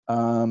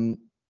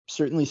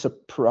certainly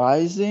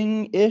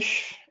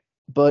surprising-ish.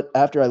 But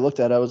after I looked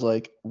at it, I was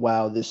like,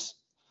 wow,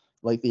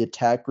 the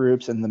attack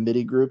groups and the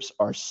midi groups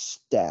are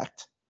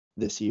stacked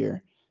this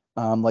year.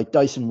 Like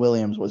Dyson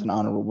Williams was an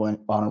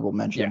honorable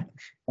mention,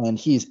 and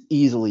he's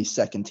easily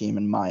second team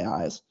in my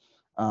eyes.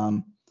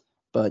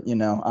 But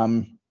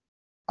I'm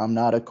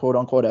not a quote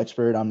unquote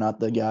expert. I'm not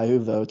the guy who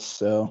votes,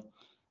 so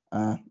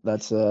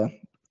that's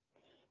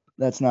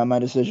not my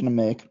decision to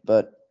make.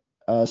 But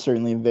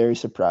certainly very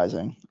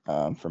surprising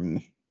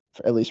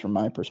at least from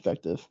my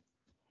perspective.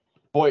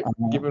 Boy,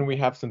 given we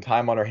have some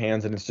time on our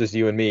hands and it's just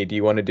you and me, do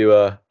you want to do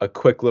a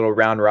quick little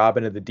round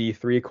robin of the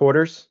D3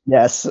 quarters?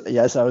 Yes,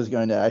 I was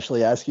going to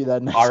actually ask you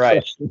that next All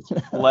right,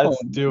 question.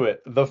 let's do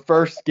it. The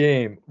first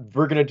game,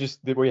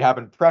 we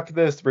haven't prepped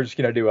this. We're just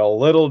going to do a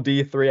little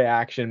D3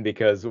 action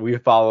because we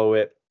follow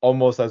it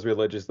almost as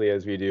religiously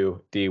as we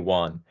do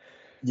D1.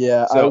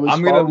 Yeah, So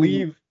I'm going to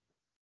leave.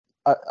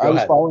 I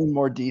was following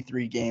more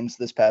D3 games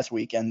this past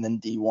weekend than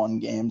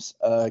D1 games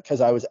because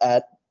I was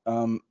at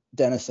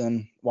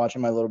Denison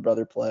watching my little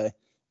brother play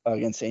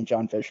against St.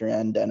 John Fisher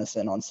and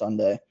Denison on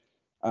Sunday.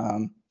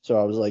 So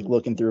I was like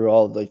looking through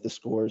all of, like the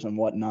scores and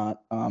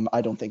whatnot.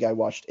 I don't think I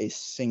watched a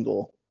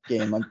single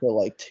game until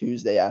like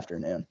Tuesday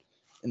afternoon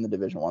in the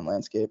Division I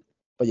landscape.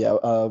 But yeah,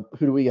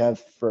 who do we have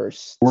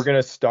first? We're going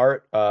to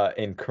start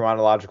in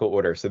chronological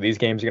order. So these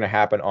games are going to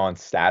happen on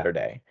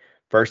Saturday.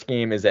 First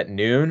game is at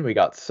noon. We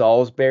got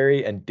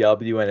Salisbury and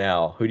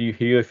WNL. Who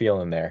you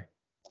feeling there?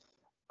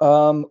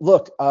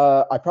 Look,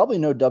 I probably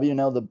know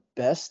WNL the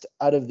best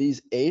out of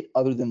these 8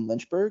 other than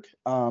Lynchburg.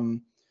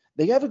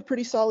 They have a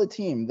pretty solid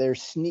team. They're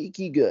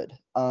sneaky good.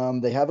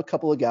 They have a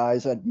couple of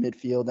guys at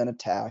midfield and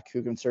attack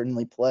who can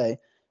certainly play,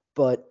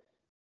 but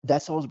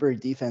that Salisbury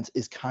defense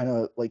is kind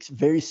of like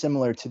very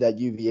similar to that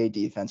UVA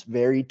defense,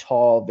 very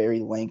tall, very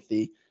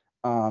lengthy.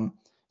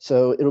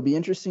 So it'll be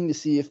interesting to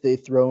see if they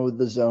throw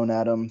the zone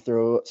at them,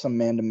 throw some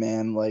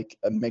man-to-man like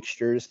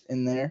mixtures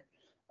in there,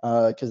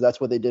 because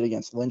that's what they did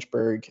against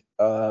Lynchburg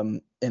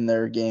in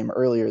their game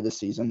earlier this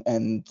season,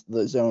 and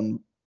the zone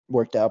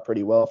worked out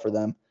pretty well for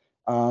them.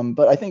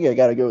 But I think I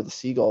got to go with the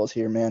Seagulls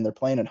here, man. They're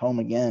playing at home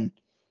again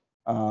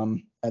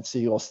at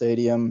Seagull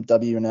Stadium,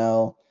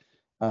 WNL.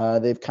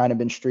 They've kind of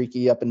been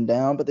streaky up and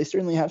down, but they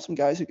certainly have some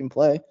guys who can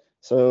play.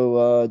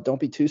 So don't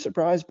be too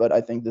surprised, but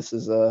I think this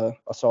is a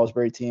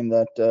Salisbury team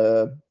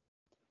that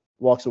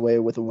walks away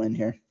with a win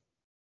here.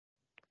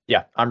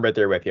 Yeah, I'm right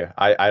there with you.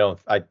 I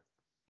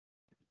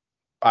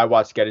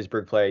watched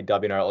Gettysburg play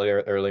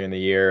WNL earlier in the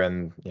year,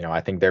 and I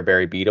think they're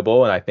very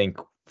beatable. And I think,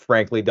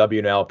 frankly,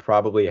 WNL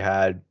probably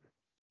had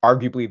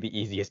arguably the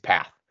easiest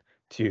path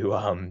to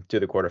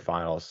the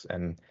quarterfinals.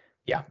 And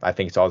yeah, I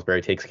think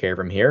Salisbury takes care of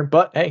him here.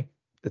 But hey,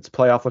 it's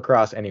playoff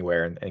lacrosse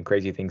anywhere, and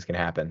crazy things can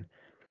happen.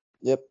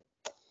 Yep.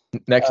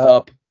 Next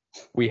up,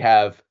 we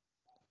have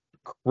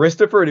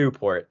Christopher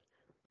Newport,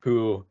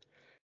 who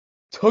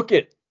took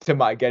it to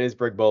my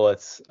Gettysburg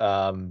Bullets.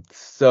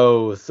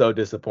 So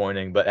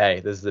disappointing. But hey,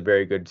 this is a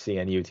very good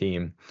CNU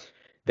team.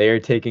 They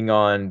are taking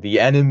on the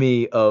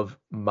enemy of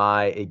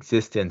my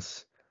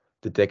existence,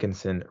 the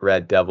Dickinson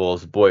Red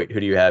Devils. Voigt,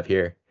 who do you have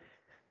here?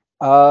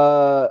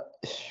 Oh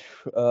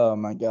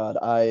my God,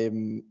 I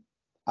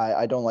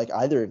don't like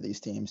either of these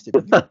teams,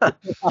 to be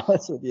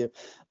honest with you.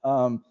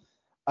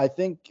 I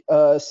think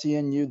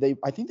CNU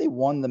I think they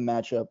won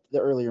the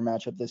earlier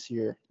matchup this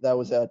year. That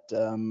was at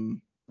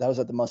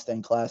the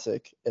Mustang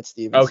Classic at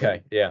Stevenson.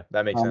 Okay, yeah,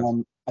 that makes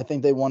sense. I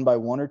think they won by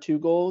 1 or 2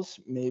 goals,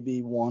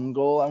 maybe 1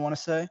 goal, I want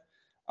to say.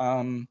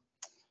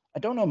 I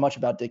don't know much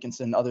about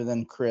Dickinson other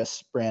than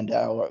Chris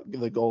Brandow,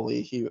 the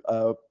goalie.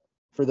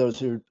 For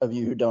those of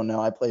you who don't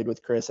know, I played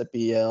with Chris at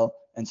BL,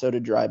 and so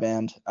did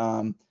Dryband,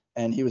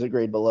 and he was a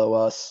grade below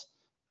us.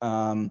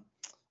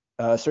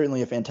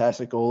 Certainly a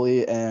fantastic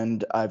goalie,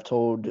 and I've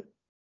told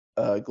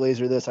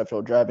Glaeser this, I've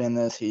told Dryband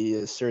this. He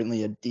is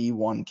certainly a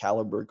D1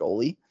 caliber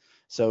goalie,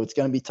 so it's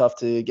going to be tough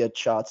to get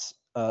shots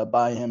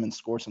by him and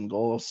score some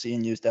goals.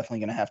 CNU is definitely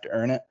going to have to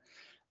earn it.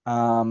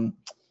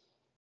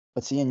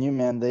 But CNU,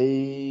 man,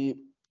 they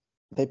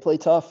play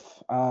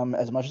tough.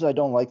 As much as I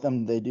don't like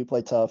them, they do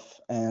play tough,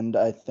 and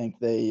I think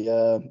they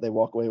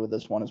walk away with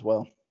this one as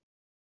well.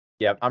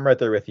 Yeah, I'm right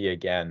there with you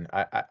again.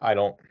 I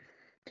don't.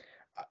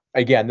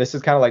 Again, this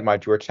is kind of like my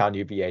Georgetown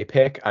UVA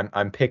pick.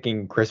 I'm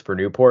picking Christopher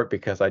Newport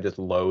because I just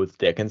loathe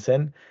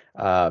Dickinson.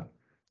 I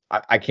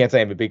can't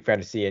say I'm a big fan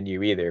of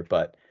CNU either,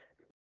 but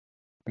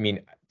I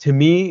mean, to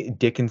me,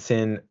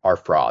 Dickinson are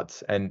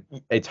frauds, and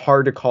it's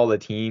hard to call a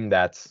team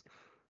that's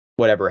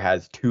whatever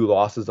has 2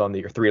 losses on the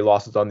year, 3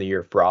 losses on the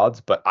year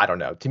frauds, but I don't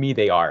know. To me,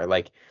 they are.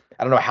 Like,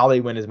 I don't know how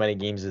they win as many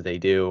games as they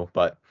do,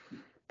 but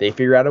they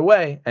figure out a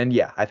way. And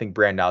yeah, I think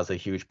Brandow is a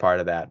huge part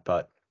of that.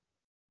 But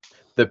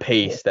the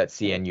pace that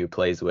CNU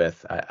plays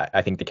with,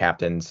 I think the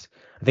captain's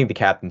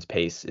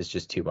pace is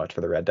just too much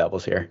for the Red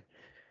Devils here.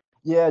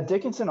 Yeah,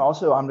 Dickinson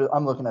also.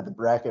 I'm looking at the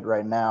bracket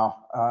right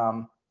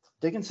now.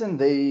 Dickinson,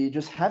 they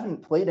just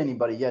haven't played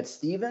anybody yet.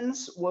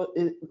 Stevens,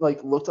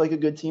 looked like a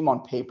good team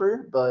on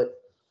paper, but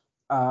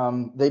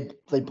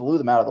they blew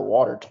them out of the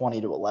water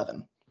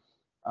 20-11.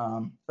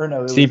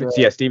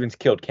 Stevens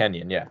killed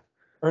Kenyon, yeah.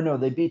 Or no,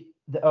 they beat.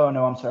 Oh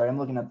no, I'm sorry, I'm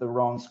looking at the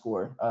wrong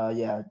score.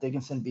 Yeah,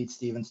 Dickinson beat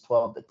Stevens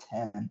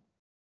 12-10.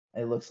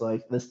 It looks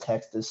like this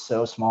text is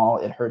so small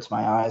it hurts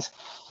my eyes.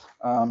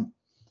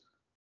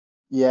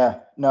 Yeah,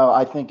 no,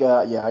 I think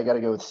I got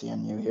to go with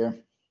CNU here.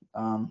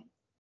 Bigger,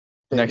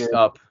 Next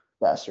up,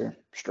 faster,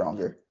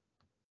 stronger.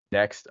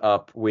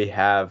 we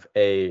have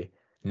a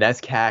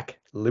NESCAC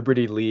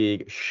Liberty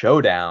League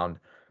showdown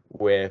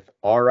with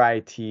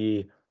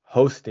RIT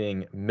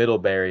hosting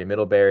Middlebury.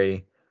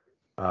 Middlebury,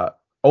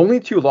 only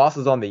 2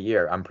 losses on the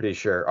year, I'm pretty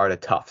sure, are to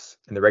Tufts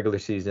in the regular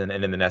season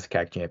and in the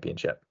NESCAC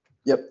championship.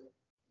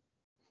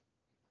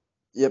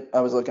 Yep,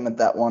 I was looking at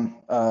that one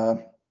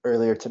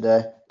earlier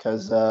today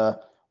because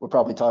we're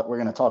going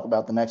to talk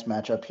about the next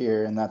matchup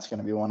here, and that's going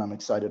to be one I'm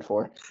excited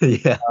for.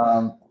 Yeah.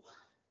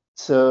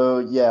 So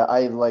yeah,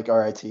 I like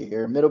RIT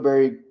here.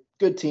 Middlebury,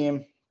 good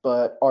team,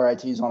 but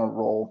RIT's on a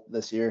roll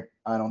this year.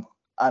 I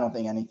don't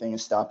think anything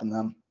is stopping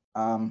them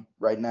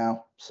right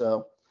now.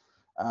 So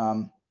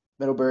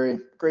Middlebury,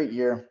 great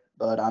year,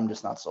 but I'm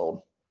just not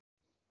sold.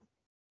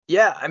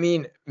 Yeah, I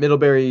mean,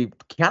 Middlebury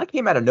kind of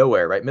came out of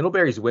nowhere, right?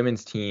 Middlebury's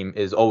women's team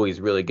is always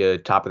really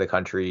good, top of the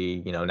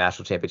country,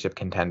 national championship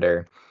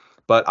contender.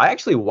 But I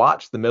actually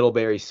watched the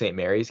Middlebury St.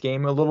 Mary's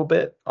game a little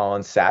bit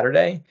on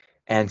Saturday,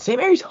 and St.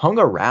 Mary's hung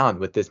around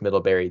with this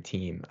Middlebury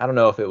team. I don't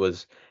know if it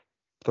was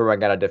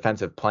throwing out a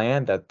defensive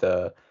plan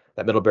that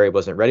Middlebury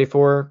wasn't ready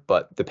for,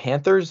 but the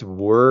Panthers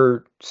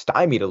were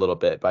stymied a little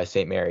bit by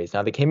St. Mary's.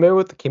 Now they came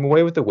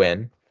away with the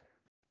win,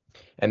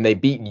 and they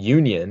beat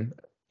Union,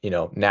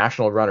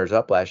 national runners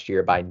up last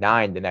year, by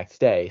 9 the next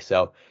day.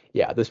 So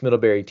yeah, this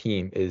Middlebury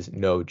team is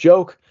no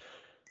joke,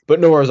 but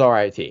nor is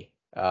RIT.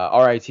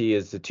 RIT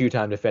is the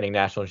 2-time defending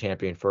national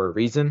champion for a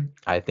reason.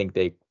 I think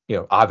they,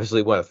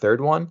 obviously won a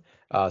third one.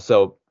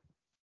 So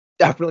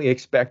definitely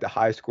expect a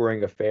high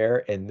scoring affair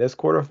in this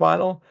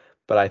quarterfinal,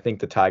 but I think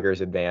the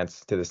Tigers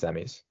advance to the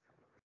semis.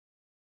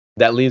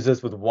 That leaves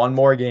us with one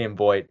more game,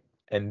 Voigt,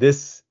 and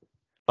this,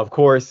 of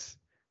course,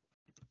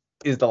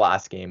 is the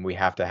last game we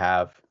have to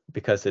have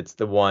because it's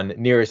the one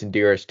nearest and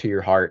dearest to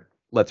your heart.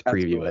 Let's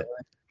preview it.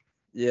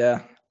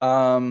 Yeah.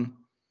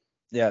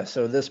 Yeah.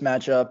 So this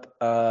matchup,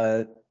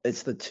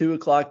 it's the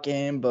 2:00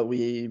 game, but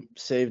we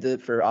saved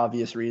it for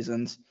obvious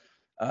reasons.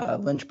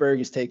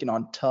 Lynchburg is taking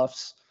on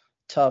Tufts.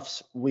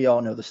 Tufts, we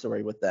all know the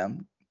story with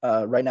them.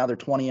 Right now they're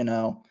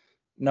 20-0,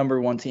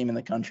 number 1 team in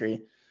the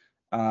country.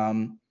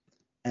 And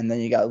then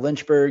you got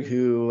Lynchburg,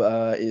 who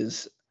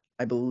is,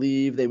 I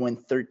believe they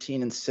went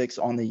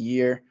 13-6 on the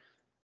year.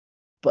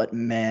 But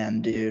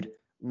man, dude,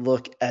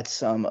 look at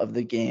some of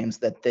the games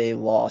that they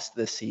lost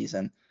this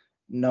season.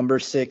 Number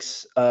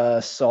 6,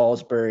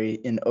 Salisbury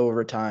in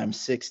overtime,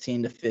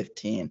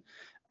 16-15.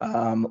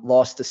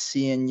 Lost to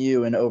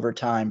CNU in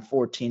overtime,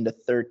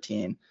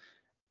 14-13.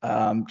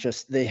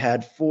 They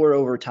had 4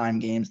 overtime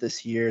games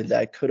this year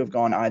that could have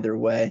gone either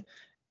way,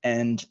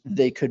 and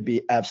they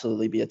could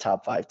absolutely be a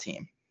top 5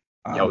 team.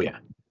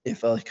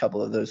 If a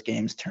couple of those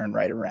games turn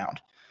right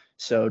around.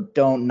 So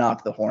don't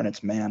knock the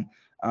Hornets, man.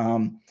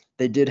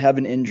 They did have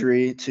an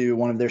injury to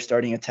one of their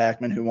starting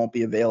attackmen who won't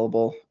be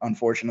available,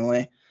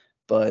 unfortunately.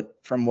 But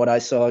from what I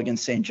saw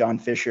against St. John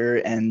Fisher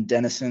and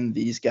Denison,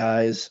 these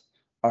guys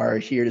are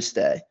here to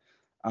stay.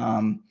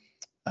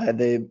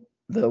 The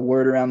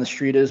word around the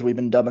street is we've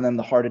been dubbing them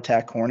the Heart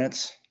Attack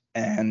Hornets,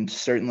 and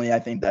certainly I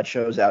think that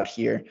shows out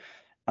here.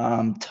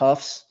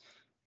 Tufts,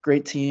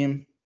 great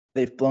team.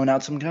 They've blown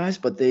out some guys,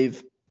 but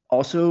they've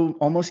also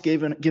almost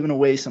given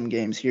away some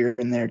games here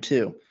and there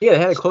too. Yeah, they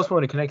had a close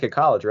one in Connecticut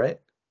College, right?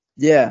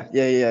 Yeah,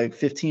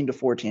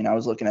 15-14. I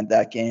was looking at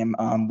that game.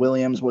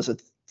 Williams was a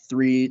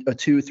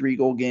 2-3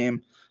 goal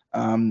game.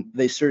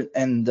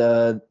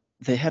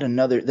 They had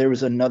another. There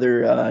was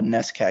another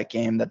NESCAC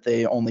game that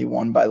they only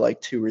won by like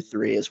 2 or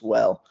 3 as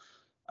well.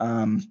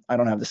 I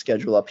don't have the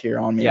schedule up here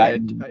on me. Yeah,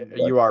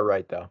 you are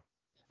right though.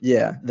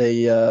 Yeah,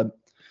 they're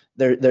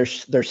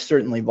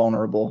certainly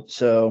vulnerable.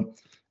 So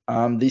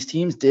these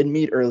teams did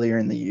meet earlier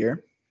in the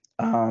year,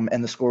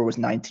 and the score was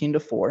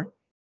 19-4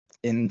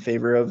 in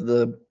favor of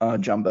the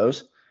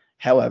Jumbos.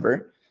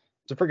 However,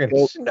 it's a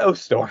freaking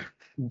snowstorm.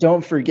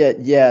 Don't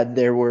forget,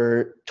 there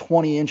were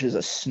 20 inches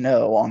of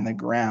snow on the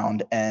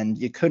ground, and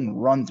you couldn't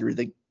run through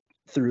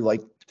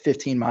like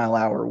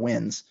 15-mile-an-hour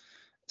winds.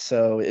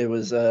 So it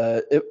was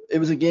a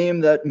game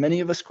that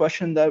many of us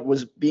questioned that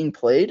was being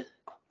played,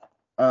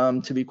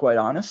 to be quite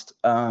honest.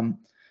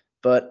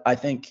 But I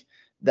think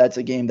that's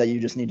a game that you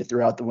just need to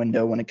throw out the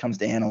window when it comes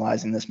to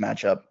analyzing this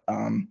matchup.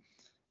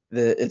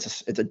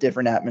 It's a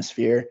different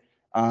atmosphere.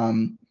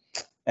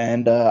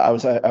 And I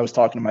was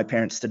talking to my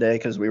parents today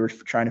because we were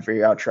trying to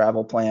figure out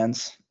travel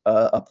plans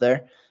up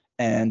there,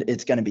 and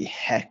it's going to be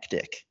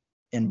hectic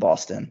in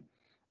Boston.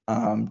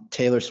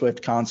 Taylor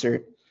Swift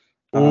concert,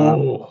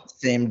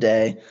 same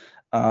day.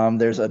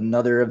 There's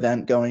another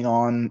event going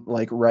on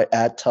like right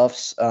at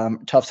Tufts.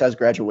 Tufts has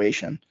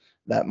graduation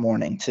that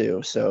morning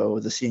too, so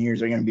the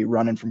seniors are going to be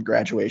running from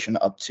graduation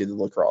up to the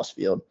lacrosse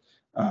field.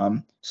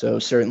 So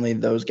certainly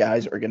those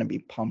guys are going to be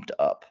pumped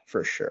up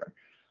for sure.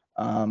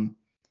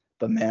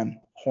 But man,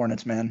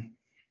 Hornets, man,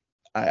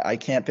 I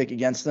can't pick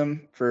against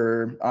them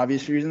for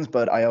obvious reasons,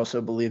 but I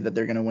also believe that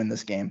they're going to win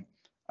this game.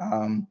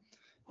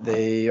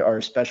 They are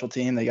a special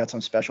team. They got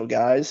some special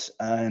guys,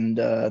 and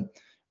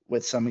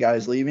with some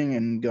guys leaving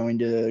and going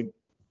to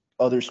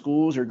other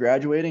schools or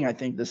graduating, I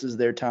think this is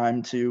their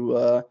time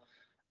to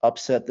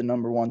upset the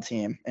number one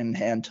team and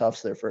hand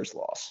Tufts their first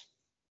loss.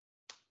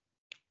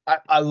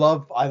 I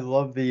love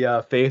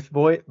the faith,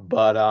 Voigt,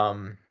 but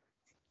I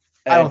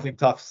don't think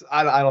Tufts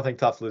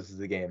loses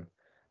the game.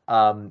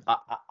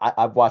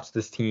 I've watched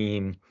this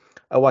team.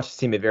 I watched this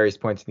team at various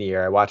points in the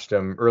year. I watched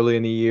them early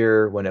in the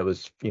year when it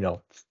was,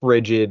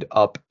 frigid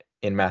up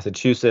in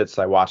Massachusetts.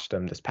 I watched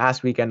them this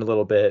past weekend a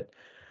little bit.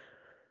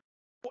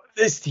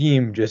 This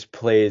team just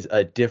plays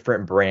a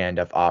different brand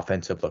of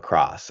offensive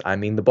lacrosse. I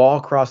mean, the ball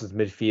crosses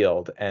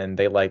midfield and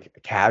they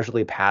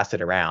casually pass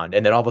it around,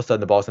 and then all of a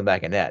sudden the ball's in the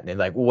back of net, and they're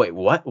like, wait,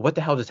 what? What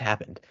the hell just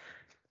happened?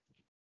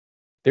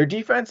 Their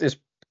defense is,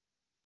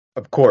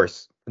 of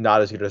course,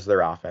 not as good as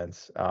their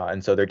offense,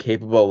 and so they're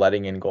capable of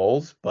letting in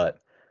goals.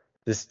 But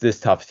this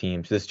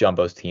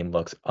Jumbos team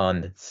looks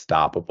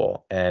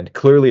unstoppable, and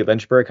clearly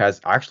Lynchburg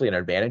has actually an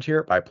advantage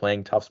here by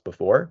playing Tufts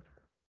before.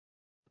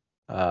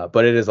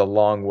 But it is a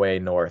long way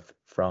north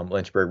from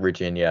Lynchburg,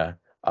 Virginia,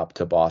 up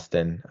to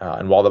Boston.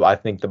 And while I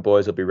think the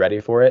boys will be ready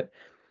for it,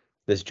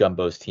 this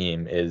Jumbos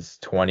team is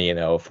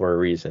 20-0 for a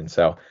reason.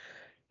 So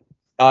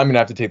I'm gonna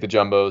have to take the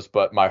Jumbos,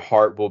 but my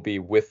heart will be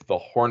with the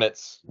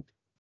Hornets.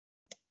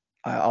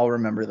 I'll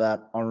remember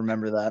that.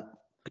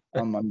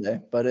 On Monday.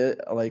 But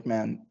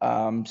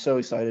I'm so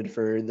excited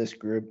for this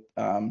group.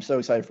 I'm so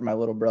excited for my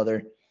little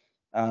brother.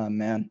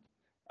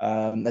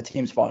 That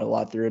team's fought a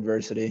lot through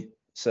adversity.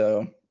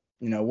 So,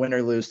 win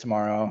or lose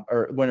tomorrow,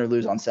 or win or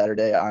lose on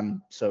Saturday,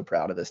 I'm so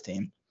proud of this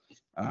team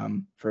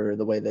for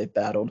the way they've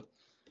battled.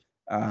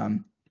 All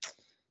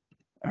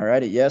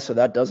righty. Yeah, so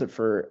that does it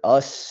for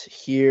us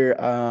here.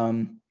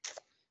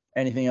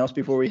 Anything else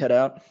before we head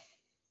out?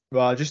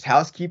 Well, just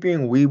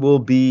housekeeping. We will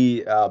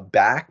be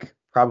back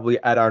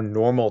probably at our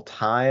normal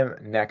time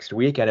next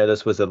week. I know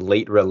this was a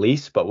late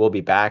release, but we'll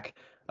be back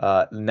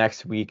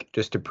next week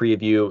just to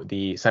preview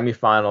the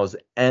semifinals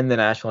and the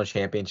national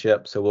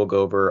championship. So we'll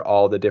go over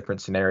all the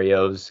different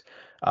scenarios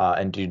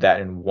and do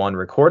that in one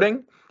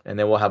recording. And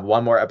then we'll have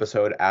one more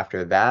episode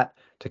after that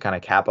to kind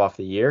of cap off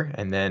the year.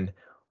 And then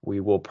we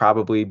will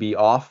probably be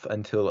off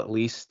until at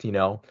least,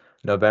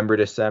 November,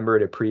 December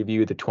to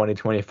preview the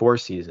 2024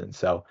 season.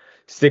 So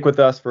stick with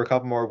us for a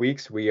couple more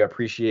weeks. We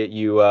appreciate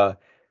you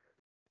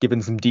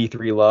giving some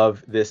D3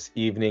 love this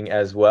evening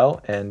as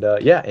well. And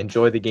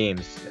enjoy the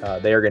games.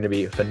 They are going to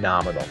be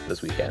phenomenal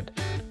this weekend.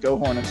 Go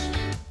Hornets.